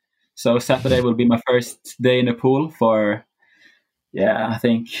break. So Saturday will be my first day in the pool for, I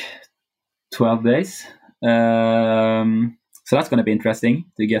think 12 days. So that's going to be interesting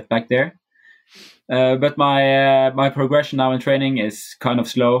to get back there. But my progression now in training is kind of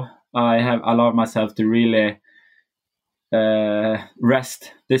slow. I have allowed myself to really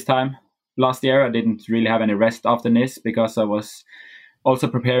rest this time. Last year I didn't really have any rest after Nice because I was also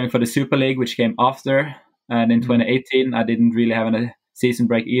preparing for the Super League, which came after. And in 2018 I didn't really have any season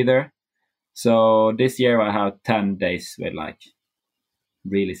break either. So this year I have 10 days with like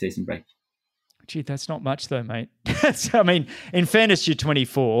really season break. Gee, that's not much though, mate. I mean, in fairness, you're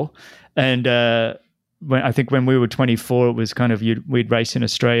 24, and when we were 24, it was kind of we'd race in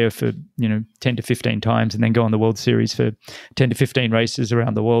Australia for 10 to 15 times, and then go on the World Series for 10 to 15 races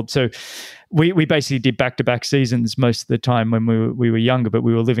around the world. So we basically did back-to-back seasons most of the time when we were younger, but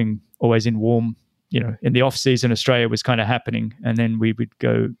we were living always in warm. In the off season, Australia was kind of happening, and then we would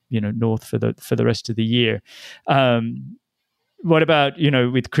go north for the rest of the year. What about,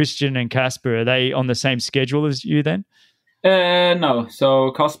 with Christian and Casper? Are they on the same schedule as you then? No.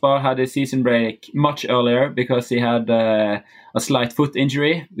 So Casper had a season break much earlier because he had a slight foot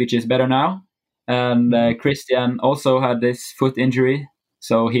injury, which is better now. And Christian also had this foot injury,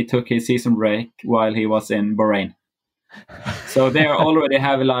 so he took his season break while he was in Bahrain. So they already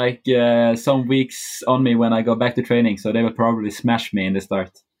have like some weeks on me when I go back to training, so they will probably smash me in the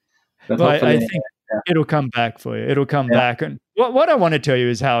start. But I think it'll come back for you. It'll come back. And what I want to tell you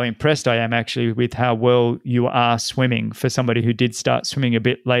is how impressed I am actually with how well you are swimming for somebody who did start swimming a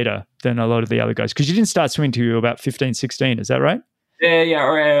bit later than a lot of the other guys. Because you didn't start swimming till you were about 15, 16. Is that right?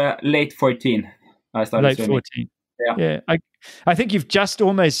 Or late 14. I started late swimming. 14. Yeah. I think you've just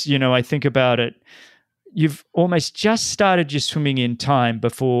almost, I think about it, you've almost just started your swimming in time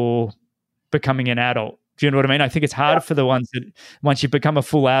before becoming an adult. Do you know what I mean? I think it's harder for the ones that once you become a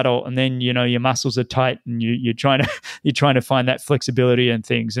full adult and then, you know, your muscles are tight and you're trying to find that flexibility and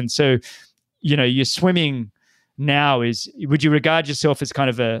things. And so, you know, your swimming now would you regard yourself as kind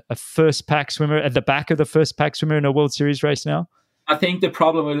of a first pack swimmer, at the back of the first pack swimmer in a World Series race now? I think the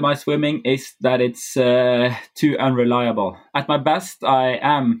problem with my swimming is that it's too unreliable. At my best, I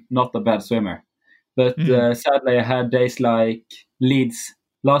am not a bad swimmer. But sadly, I had days like Leeds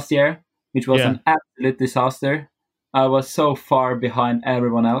last year, which was an absolute disaster. I was so far behind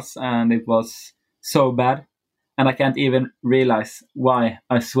everyone else, and it was so bad. And I can't even realize why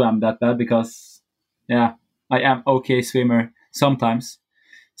I swam that bad because, I am okay swimmer sometimes.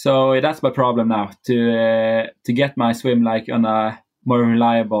 So that's my problem now, to get my swim like on a more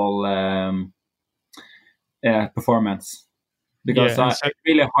reliable performance. Because it's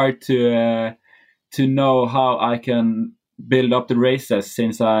really hard to know how I can build up the races,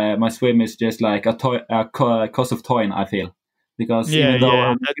 since my swim is just like a cost of toyn, I feel. Because even though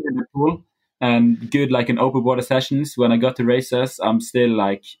I'm good in the pool and good like in open water sessions, when I got to races, I'm still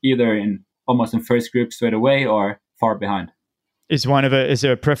like either almost in first group straight away or far behind. Is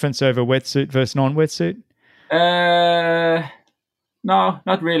there a preference over wetsuit versus non-wetsuit? No,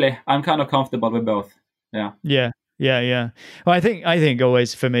 not really. I'm kind of comfortable with both. Yeah. Well, I think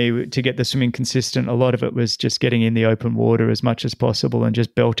always for me to get the swimming consistent, a lot of it was just getting in the open water as much as possible and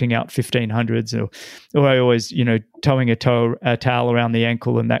just belting out 1500s, or I always, you know, towing a towel around the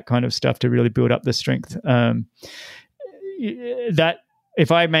ankle and that kind of stuff to really build up the strength. That if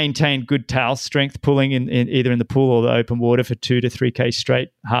I maintained good towel strength pulling in either in the pool or the open water for 2 to 3K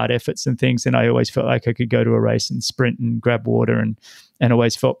straight hard efforts and things, then I always felt like I could go to a race and sprint and grab water and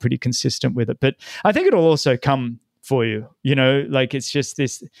always felt pretty consistent with it. But I think it'll also come for you, you know, like it's just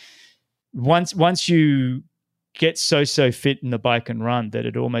this, once you get so fit in the bike and run, that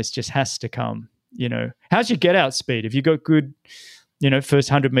it almost just has to come, you know. How's your get out speed? Have you got good, you know, first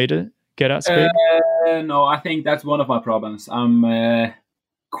 100-meter get out speed? No, I think that's one of my problems. I'm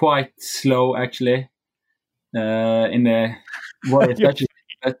quite slow actually in the water especially.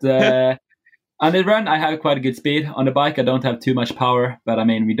 But on the run I have quite a good speed. On the bike I don't have too much power, but I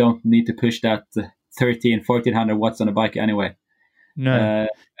mean we don't need to push that 1400 watts on the bike anyway. No.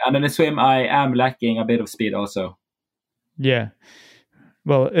 And in the swim I am lacking a bit of speed also. Yeah.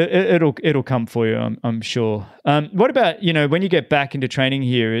 Well, it'll come for you, I'm sure. What about, you know, when you get back into training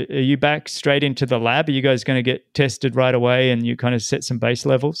here, are you back straight into the lab? Are you guys going to get tested right away and you kind of set some base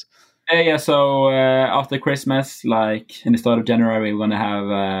levels? Yeah. So after Christmas, like in the start of January, we're going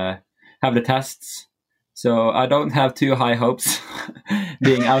to have the tests. So I don't have too high hopes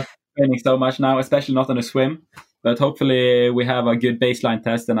being out training so much now, especially not on a swim. But hopefully we have a good baseline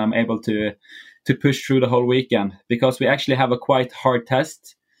test and I'm able to push through the whole weekend, because we actually have a quite hard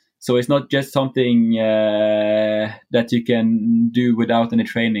test. So it's not just something that you can do without any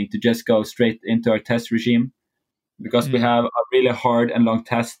training, to just go straight into our test regime, because we have a really hard and long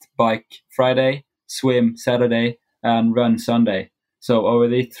test: bike Friday, swim Saturday, and run Sunday. So over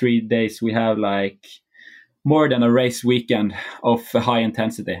these 3 days, we have like more than a race weekend of high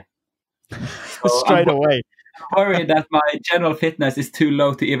intensity. So straight away. I'm worried that my general fitness is too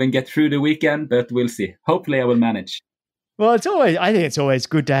low to even get through the weekend, but we'll see. Hopefully I will manage. Well, I think it's always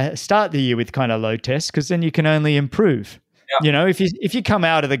good to start the year with kind of low tests, because then you can only improve. Yeah. You know, if you come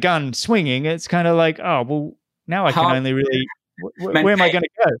out of the gun swinging, it's kind of like, oh, well, now I can only really, where am I going to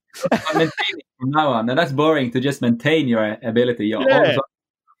go? I'm maintaining from now on, and that's boring to just maintain your ability.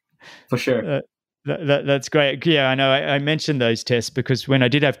 For sure. That's great. Yeah, I know. I mentioned those tests because when I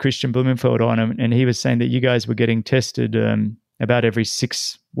did have Christian Blumenfeld on, and he was saying that you guys were getting tested about every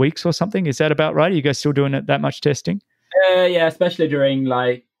 6 weeks or something. Is that about right? Are you guys still doing that much testing? Yeah, especially during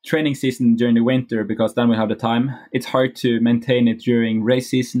like training season during the winter, because then we have the time. It's hard to maintain it during race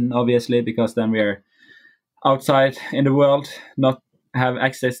season, obviously, because then we are outside in the world, not have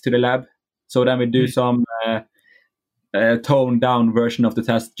access to the lab. So then we do some toned down version of the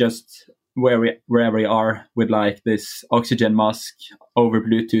test, just wherever we are, with like this oxygen mask over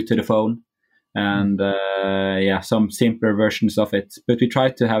Bluetooth to the phone, and some simpler versions of it. But we try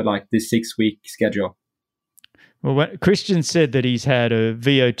to have like this 6-week schedule. Well, Christian said that he's had a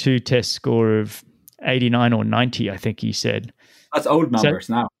VO2 test score of 89 or 90, I think he said. That's old numbers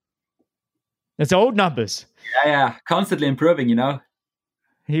now. That's old numbers. Yeah, constantly improving, you know.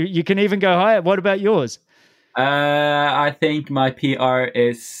 You can even go higher. What about yours? I think my PR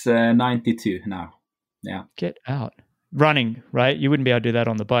is 92 now. Yeah. Get out. Running, right? You wouldn't be able to do that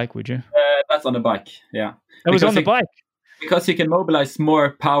on the bike, would you? That's on the bike, yeah. That was on the bike? Because you can mobilize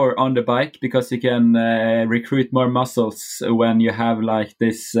more power on the bike, because you can recruit more muscles when you have like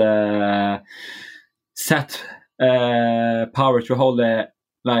this set power to hold the,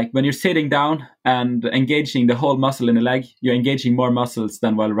 like when you're sitting down and engaging the whole muscle in the leg, you're engaging more muscles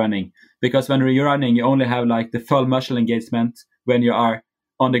than while running. Because when you're running, you only have like the full muscle engagement when you are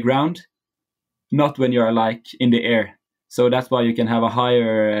on the ground, not when you're like in the air. So that's why you can have a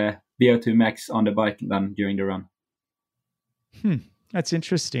higher VO2 max on the bike than during the run. That's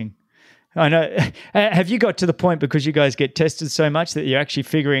interesting. I know. Have you got to the point, because you guys get tested so much, that you're actually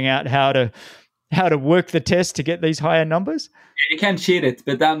figuring out how to work the test to get these higher numbers? You can cheat it,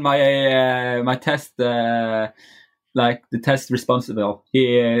 but then my test, like the test responsible,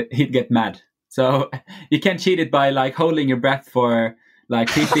 he'd get mad. So you can cheat it by like holding your breath for like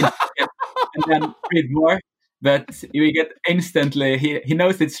 15 seconds and then breathe more. But you get instantly, he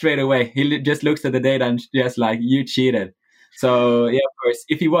knows it straight away. He just looks at the data and just like, you cheated. So yeah, of course,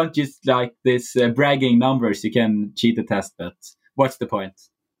 if you want just like this bragging numbers, you can cheat the test. But what's the point?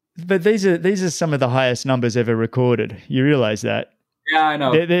 But these are some of the highest numbers ever recorded. You realize that? Yeah, I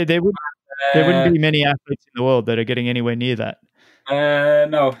know. There wouldn't be many athletes in the world that are getting anywhere near that.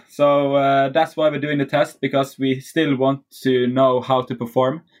 No. So that's why we're doing the test, because we still want to know how to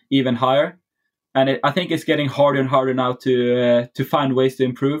perform even higher. And I think it's getting harder and harder now to find ways to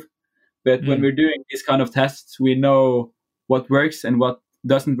improve. But when we're doing these kind of tests, we know what works and what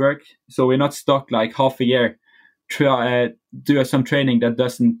doesn't work. So we're not stuck like half a year do some training that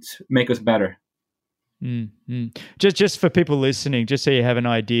doesn't make us better. Just for people listening, just so you have an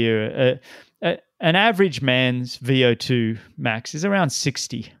idea, an average man's VO2 max is around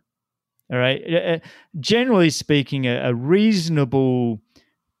 60. All right. Generally speaking, a reasonable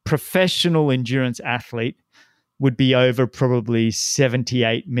professional endurance athlete would be over probably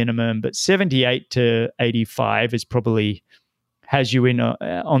 78 minimum, but 78 to 85 is probably has you in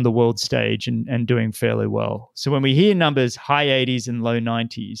on the world stage and doing fairly well. So when we hear numbers high 80s and low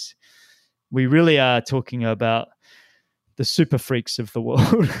 90s, we really are talking about the super freaks of the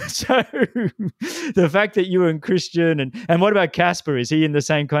world. So the fact that you and Christian and what about Casper? Is he in the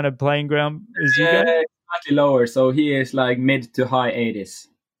same kind of playing ground as you guys? Slightly lower, so he is like mid to high 80s.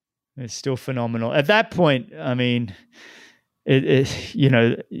 It's still phenomenal. At that point, I mean,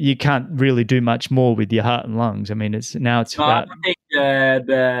 you can't really do much more with your heart and lungs. I mean, it's about. I think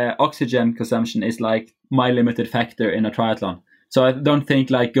the oxygen consumption is like my limited factor in a triathlon. So I don't think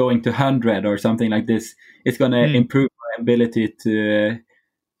like going to 100 or something like this is going to improve my ability to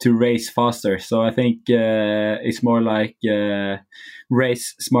race faster. So I think it's more like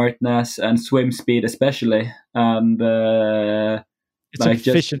race smartness and swim speed, especially, and it's like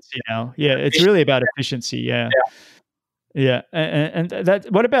efficiency now. Yeah, it's really about efficiency. Yeah. Yeah, and that.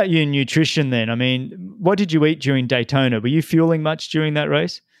 What about you in nutrition then? I mean, what did you eat during Daytona? Were you fueling much during that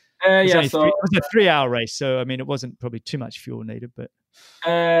race? It was a 3-hour race, so I mean, it wasn't probably too much fuel needed, but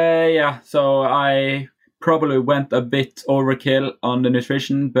so I probably went a bit overkill on the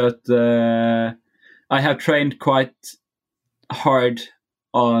nutrition, but I have trained quite hard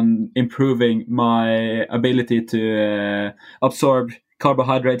on improving my ability to absorb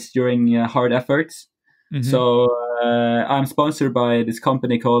carbohydrates during hard efforts. Mm-hmm. So I'm sponsored by this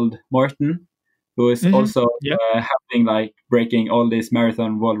company called Morton, who is also helping like breaking all these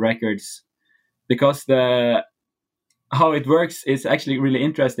marathon world records, because how it works is actually really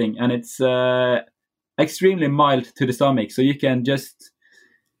interesting, and it's extremely mild to the stomach. So you can just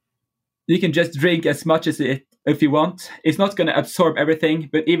drink as much as if you want. It's not going to absorb everything,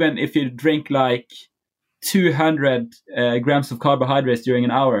 but even if you drink like 200 grams of carbohydrates during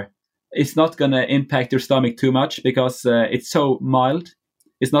an hour, it's not going to impact your stomach too much, because it's so mild.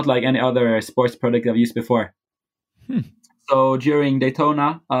 It's not like any other sports product I've used before. So during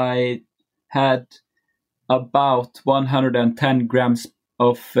Daytona, I had about 110 grams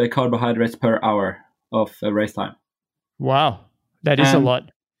of carbohydrates per hour of race time. Wow, that is a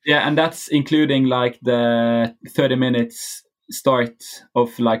lot. Yeah, and that's including like the 30 minutes start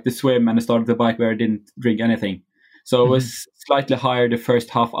of like the swim and the start of the bike where I didn't drink anything. So it was slightly higher the first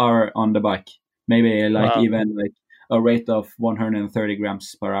half hour on the bike, maybe like even like a rate of 130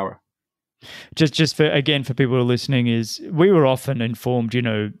 grams per hour. Just for people who are listening, is we were often informed,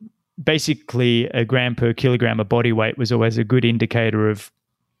 basically a gram per kilogram of body weight was always a good indicator of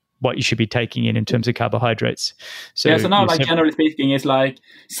what you should be taking in terms of carbohydrates. So now like generally speaking, it's like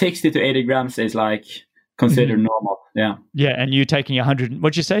 60 to 80 grams is like considered normal. Yeah. Yeah, and you're taking 100,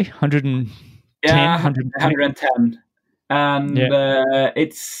 what'd you say? 110? Yeah, 110. And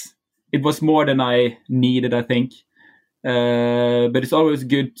it was more than I needed, I think. But it's always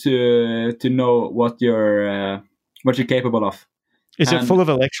good to know what your what you're capable of. Is it And full of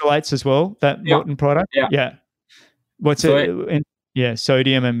electrolytes as well, that yeah, Morton product? yeah. Yeah. What's So it? Yeah,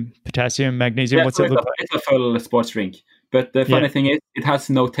 sodium and potassium, magnesium. yeah, What's so it look like? it's a full sports drink. But the Yeah, funny thing is, it has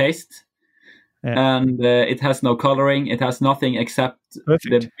no taste, yeah. and it has no coloring. It has nothing except Perfect.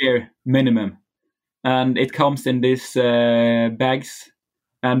 the bare minimum. And it comes in these bags,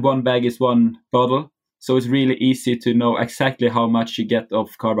 and one bag is one bottle. So it's really easy to know exactly how much you get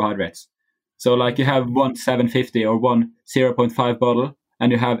of carbohydrates. So like you have one 750 or one 0.5 bottle,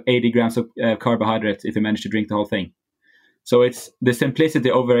 and you have 80 grams of carbohydrates if you manage to drink the whole thing. So it's the simplicity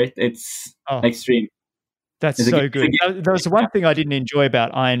over it. It's Oh, extreme. that's It's a, so it's a good. game. That was the one thing I didn't enjoy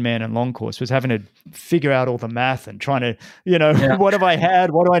about Ironman and long course was having to figure out all the math and trying to, Yeah, what have I had?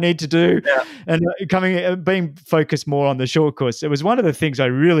 What do I need to do? yeah, And being focused more on the short course. It was one of the things I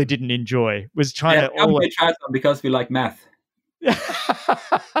really didn't enjoy was trying yeah. to We always. haven't triathlon because we like math.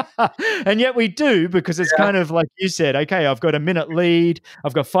 And yet we do because it's Yeah, kind of like you said, okay, I've got a minute lead,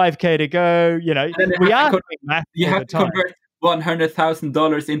 I've got 5K to go. and then We are doing math you all have the to time. convert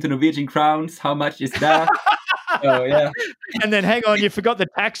 $100,000 into Norwegian crowns. How much is that? Oh yeah. And then hang on, you forgot the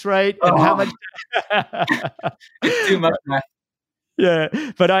tax rate and how much. Oh, it's too much math. Yeah,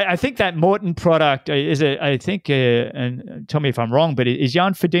 but I think that Morton product is it. I think, and tell me if I'm wrong, but is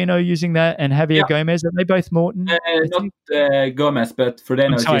Jan Frodeno using that and Javier Yeah, Gomez? Are they both Morton? I not think. Gomez, but I'm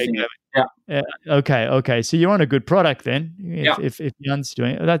Frodeno is sorry. using it. Yeah, Okay. So you're on a good product then. yeah. If Jan's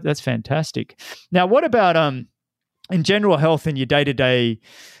doing it, that's fantastic. Now, what about in general health and your day to day,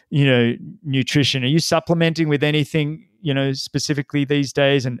 nutrition? Are you supplementing with anything, specifically these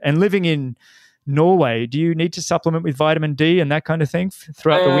days? And living in Norway, do you need to supplement with vitamin D and that kind of thing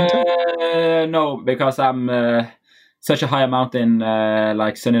throughout the winter? No, because I'm such a high amount in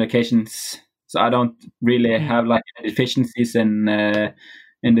like sunny locations, so I don't really Mm. have like deficiencies in the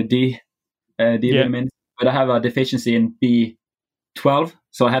D Yeah, vitamins. But I have a deficiency in B12,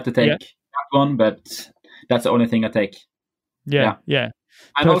 so I have to yeah, take that one. But that's the only thing I take. yeah, Yeah, yeah.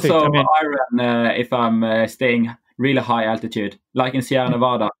 and Perfect. also I mean, iron if I'm staying really high altitude, like in Sierra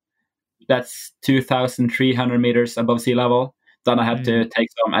Nevada. That's 2,300 meters above sea level. Then I had to mm, take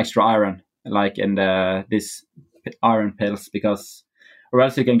some extra iron, like in this iron pills, because or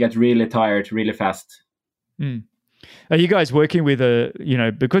else you can get really tired really fast. mm. Are you guys working with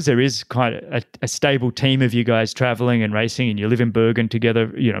because there is kind of a stable team of you guys traveling and racing and you live in Bergen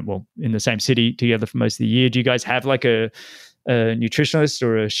together, well, in the same city together for most of the year. Do you guys have like a nutritionist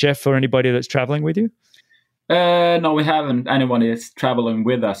or a chef or anybody that's traveling with you? No, we haven't. Anyone is traveling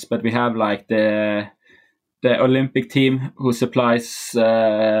with us, but we have like the Olympic team who supplies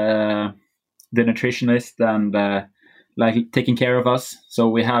the nutritionist and like taking care of us. So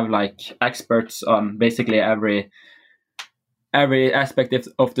we have like experts on basically every aspect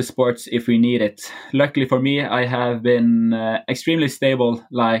of the sports if we need it. Luckily for me, I have been extremely stable,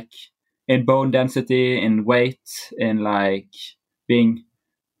 like in bone density, in weight, in like being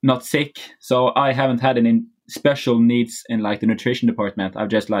not sick. So I haven't had any special needs in like the nutrition department. I've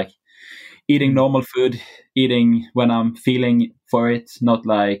just like eating normal food, eating when I'm feeling for it, not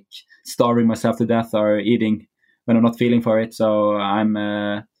like starving myself to death or eating when I'm not feeling for it. So I'm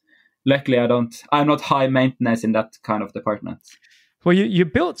luckily I'm not high maintenance in that kind of department. Well, you're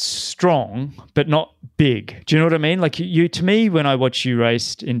built strong, but not big. Do you know what I mean? Like to me, when I watched you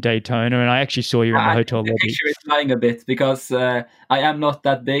raced in Daytona, and I actually saw you in the I hotel think the lobby. picture is lying a bit because I am not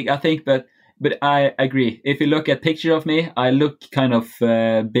that big, I think, but I agree. If you look at picture of me, I look kind of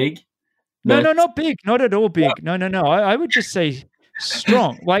big. No, But not big, not at all big. No. I would just say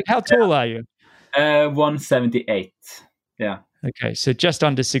strong. Like, how tall are you? 178. Yeah. Okay, so just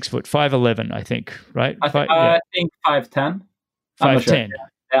under 6 foot, 5'11", I think, right? I think 5'10". I'm not sure. 5'10".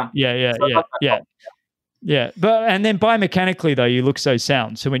 Yeah. So not that Yeah. tall. Yeah, but and then biomechanically though, you look so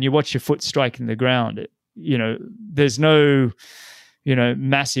sound. So when you watch your foot striking the ground, there's no,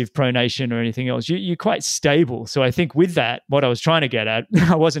 massive pronation or anything else. You're quite stable. So I think with that, what I was trying to get at,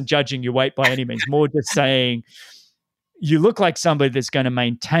 I wasn't judging your weight by any means. More just saying you look like somebody that's going to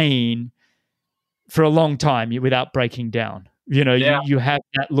maintain for a long time without breaking down. Yeah. You have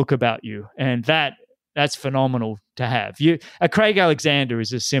that look about you, and that's phenomenal to have. Craig Alexander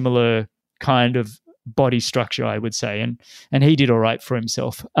is a similar kind of body structure, I would say, and he did all right for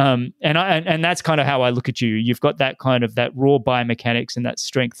himself. And that's kind of how I look at you. You've got that kind of that raw biomechanics and that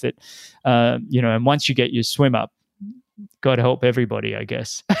strength that, and once you get your swim up, God help everybody, I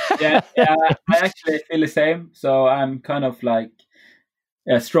guess. Yeah. I actually feel the same. So I'm kind of like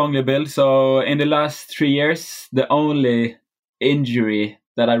strongly built. So in the last 3 years, the only injury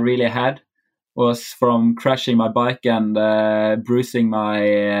that I really had was from crashing my bike and bruising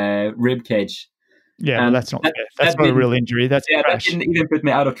my rib cage. Yeah, well, that's not fair. That's not a real injury. That's a crash. That didn't even put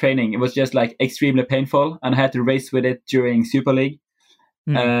me out of training. It was just like extremely painful, and I had to race with it during Super League.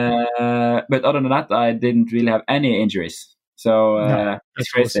 But other than that, I didn't really have any injuries. So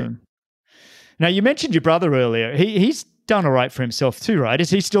it's crazy. Awesome. Now, you mentioned your brother earlier. He's done all right for himself too, right? Is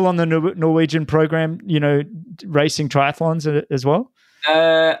he still on the Norwegian program, racing triathlons as well?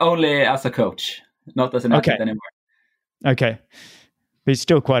 Only as a coach, not as an athlete anymore. Okay. But he's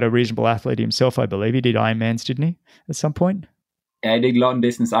still quite a reasonable athlete himself, I believe. He did Ironmans, didn't he, at some point? Yeah, I did long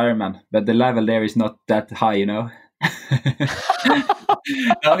distance Ironman, but the level there is not that high, No,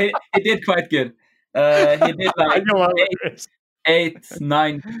 he did quite good. He did like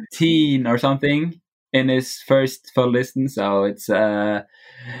 8:19 or something in his first full distance, so it's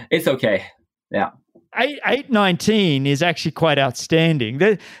okay. Yeah. 8:19 is actually quite outstanding.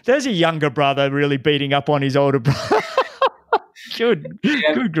 There's a younger brother really beating up on his older brother. Good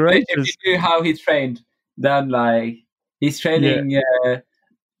gracious. If you knew how he trained, then like he's training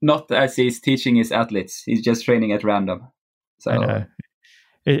not as he's teaching his athletes. He's just training at random. So I know.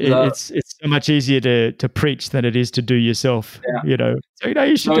 It's so much easier to preach than it is to do yourself. Yeah. So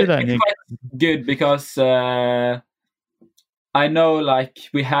you should do that. It's quite good because I know like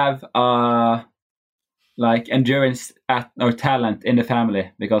we have like endurance or talent in the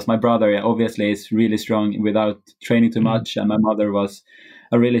family, because my brother obviously is really strong without training too much, and my mother was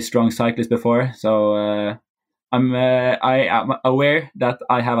a really strong cyclist before. So I am aware that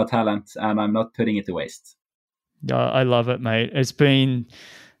I have a talent and I'm not putting it to waste. I love it, mate. It's been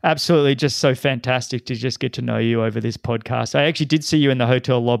absolutely just so fantastic to just get to know you over this podcast. I actually did see you in the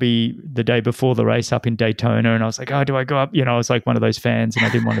hotel lobby the day before the race up in Daytona, and I was like, oh, do I go up? I was like one of those fans, and I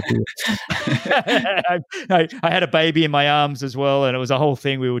didn't want to do it. I had a baby in my arms as well, and it was a whole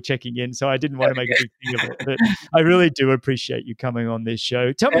thing. We were checking in, so I didn't want to make a big thing of it. But I really do appreciate you coming on this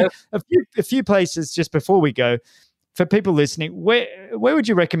show. Tell me a few places just before we go, for people listening, where would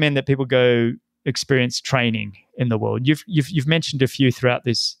you recommend that people go experience training in the world? You've mentioned a few throughout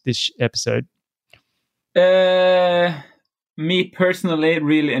this episode. Me personally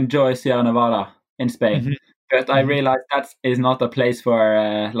really enjoy Sierra Nevada in Spain, but I realize that is not a place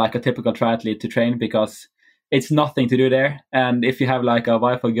for like a typical triathlete to train, because it's nothing to do there. And if you have like a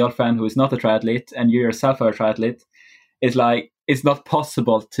wife or girlfriend who is not a triathlete and you yourself are a triathlete, it's like it's not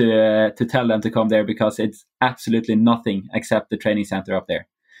possible to tell them to come there, because it's absolutely nothing except the training center up there.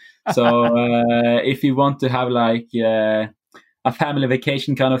 So if you want to have like a family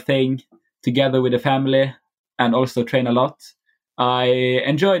vacation kind of thing together with the family and also train a lot, I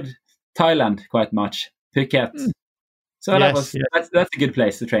enjoyed Thailand quite much, Phuket. So that's a good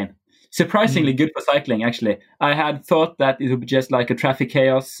place to train. Surprisingly good for cycling, actually. I had thought that it would be just like a traffic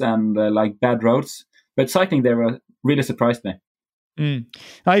chaos and like bad roads, but cycling there really surprised me.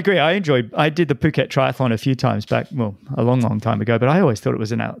 I agree. I did the Phuket Triathlon a few times back, a long time ago, but I always thought it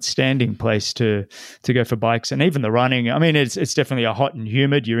was an outstanding place to go for bikes, and even the running. I mean, it's definitely a hot and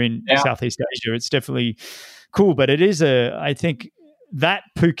humid. You're in Southeast Asia. It's definitely cool, but it is I think that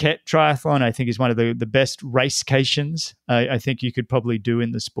Phuket Triathlon, I think, is one of the best racecations I think you could probably do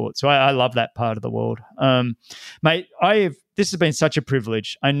in the sport. So I love that part of the world. Mate, this has been such a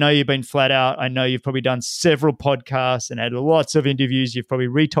privilege. I know you've been flat out. I know you've probably done several podcasts and had lots of interviews. You've probably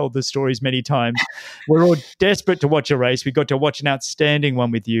retold the stories many times. We're all desperate to watch a race. We got to watch an outstanding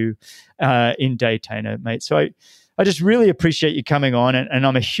one with you in Daytona, mate. So I just really appreciate you coming on, and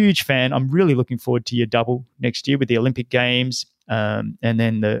I'm a huge fan. I'm really looking forward to your double next year with the Olympic Games, and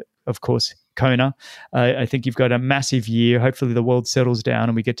then of course, Kona. I think you've got a massive year. Hopefully the world settles down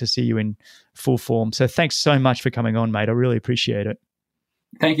and we get to see you in full form. So thanks so much for coming on, mate. I really appreciate it.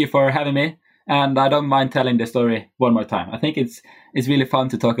 Thank you for having me. And I don't mind telling the story one more time. I think it's really fun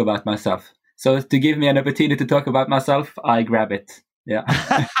to talk about myself. So to give me an opportunity to talk about myself, I grab it. Yeah.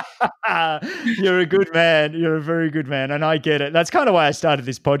 You're a good man. You're a very good man. And I get it. That's kind of why I started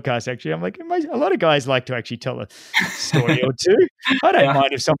this podcast, actually. I'm like, a lot of guys like to actually tell a story or two. I don't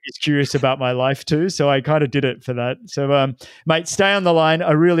mind if somebody's curious about my life too. So I kind of did it for that. So, mate, stay on the line.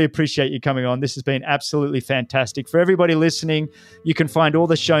 I really appreciate you coming on. This has been absolutely fantastic. For everybody listening, you can find all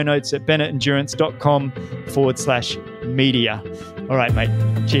the show notes at bennettendurance.com/media. All right, mate.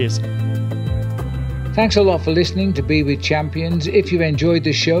 Cheers. Thanks a lot for listening to Be With Champions. If you've enjoyed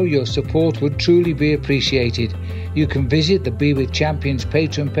the show, your support would truly be appreciated. You can visit the Be With Champions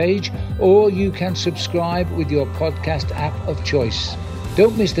Patreon page, or you can subscribe with your podcast app of choice.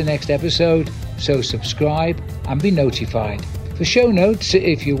 Don't miss the next episode, so subscribe and be notified. For show notes,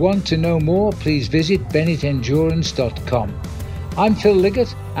 if you want to know more, please visit bennettendurance.com. I'm Phil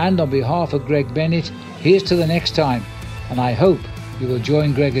Liggett, and on behalf of Greg Bennett, here's to the next time, and I hope you will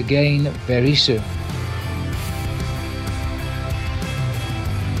join Greg again very soon.